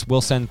Mountain West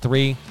will send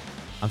 3.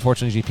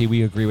 Unfortunately, GP,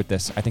 we agree with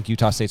this. I think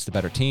Utah State's the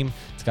better team.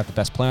 It's got the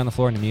best player on the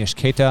floor, Neemias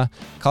Queta.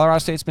 Colorado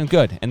State's been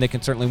good, and they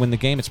can certainly win the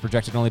game. It's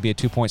projected to only be a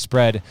 2-point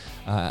spread.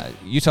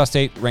 Utah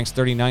State ranks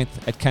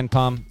 39th at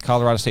KenPom.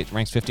 Colorado State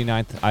ranks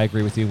 59th. I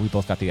agree with you. We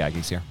both got the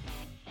Aggies here.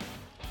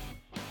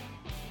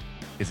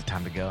 Is it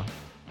time to go?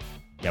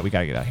 Yeah, we got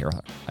to get out of here.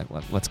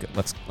 Let's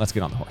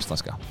get on the horse.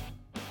 Let's go.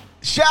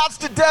 Shouts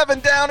to Devin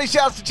Downey.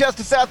 Shouts to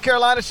Chester, South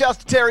Carolina. Shouts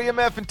to Terry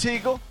MF and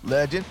Teagle.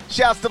 Legend.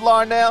 Shouts to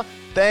Larnell.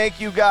 Thank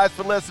you guys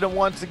for listening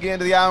once again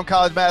to the Eye on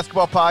College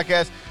Basketball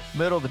Podcast.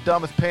 Middle of the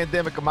dumbest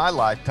pandemic of my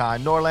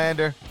lifetime.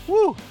 Norlander.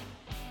 Woo.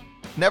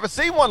 Never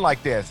seen one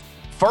like this.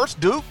 First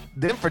Duke,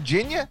 then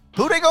Virginia.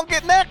 Who they going to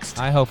get next?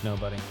 I hope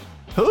nobody.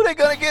 Who they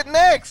going to get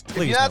next?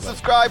 Please, if you're not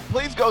subscribed,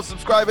 please go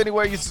subscribe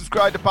anywhere you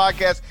subscribe to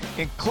podcasts,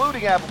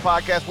 including Apple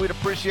Podcasts. We'd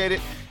appreciate it.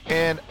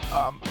 And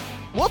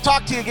we'll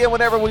talk to you again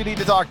whenever we need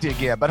to talk to you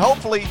again. But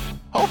hopefully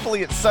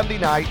it's Sunday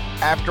night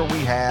after we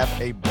have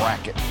a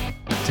bracket.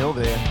 Until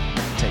then,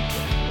 take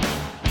care.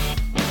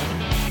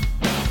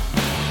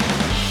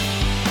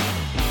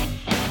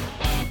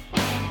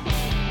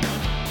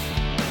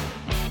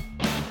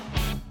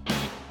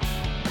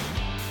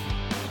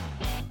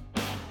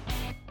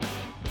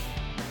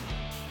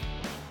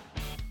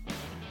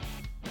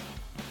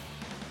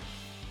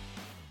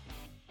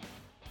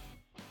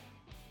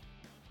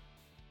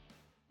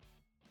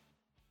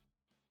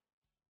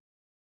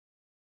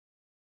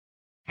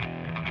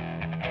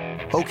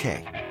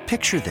 Okay,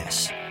 picture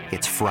this.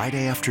 It's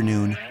Friday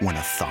afternoon when a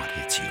thought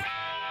hits you.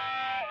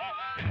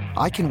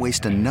 I can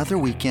waste another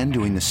weekend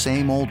doing the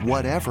same old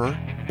whatever,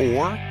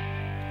 or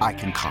I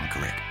can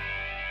conquer it.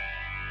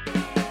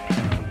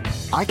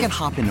 I can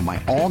hop into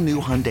my all-new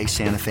Hyundai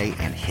Santa Fe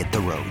and hit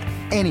the road.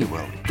 Any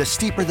road. The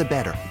steeper, the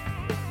better.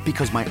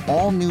 Because my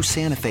all-new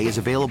Santa Fe is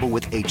available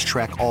with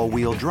H-Track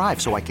all-wheel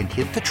drive, so I can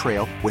hit the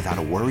trail without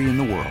a worry in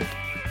the world.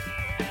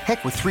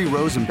 Heck, with 3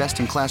 rows and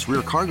best-in-class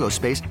rear cargo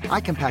space,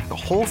 I can pack the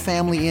whole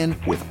family in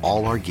with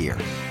all our gear.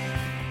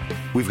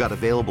 We've got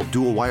available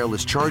dual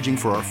wireless charging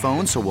for our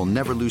phones, so we'll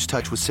never lose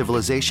touch with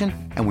civilization,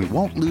 and we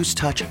won't lose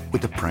touch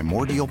with the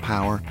primordial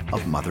power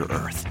of Mother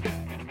Earth.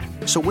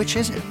 So which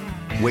is it?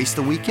 Waste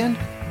the weekend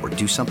or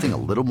do something a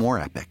little more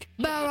epic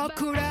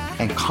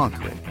and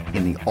conquer it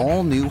in the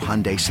all-new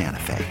Hyundai Santa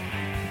Fe.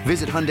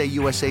 Visit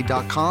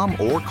HyundaiUSA.com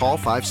or call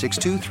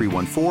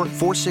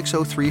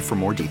 562-314-4603 for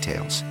more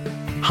details.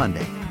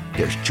 Hyundai,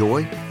 there's joy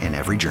in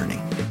every journey.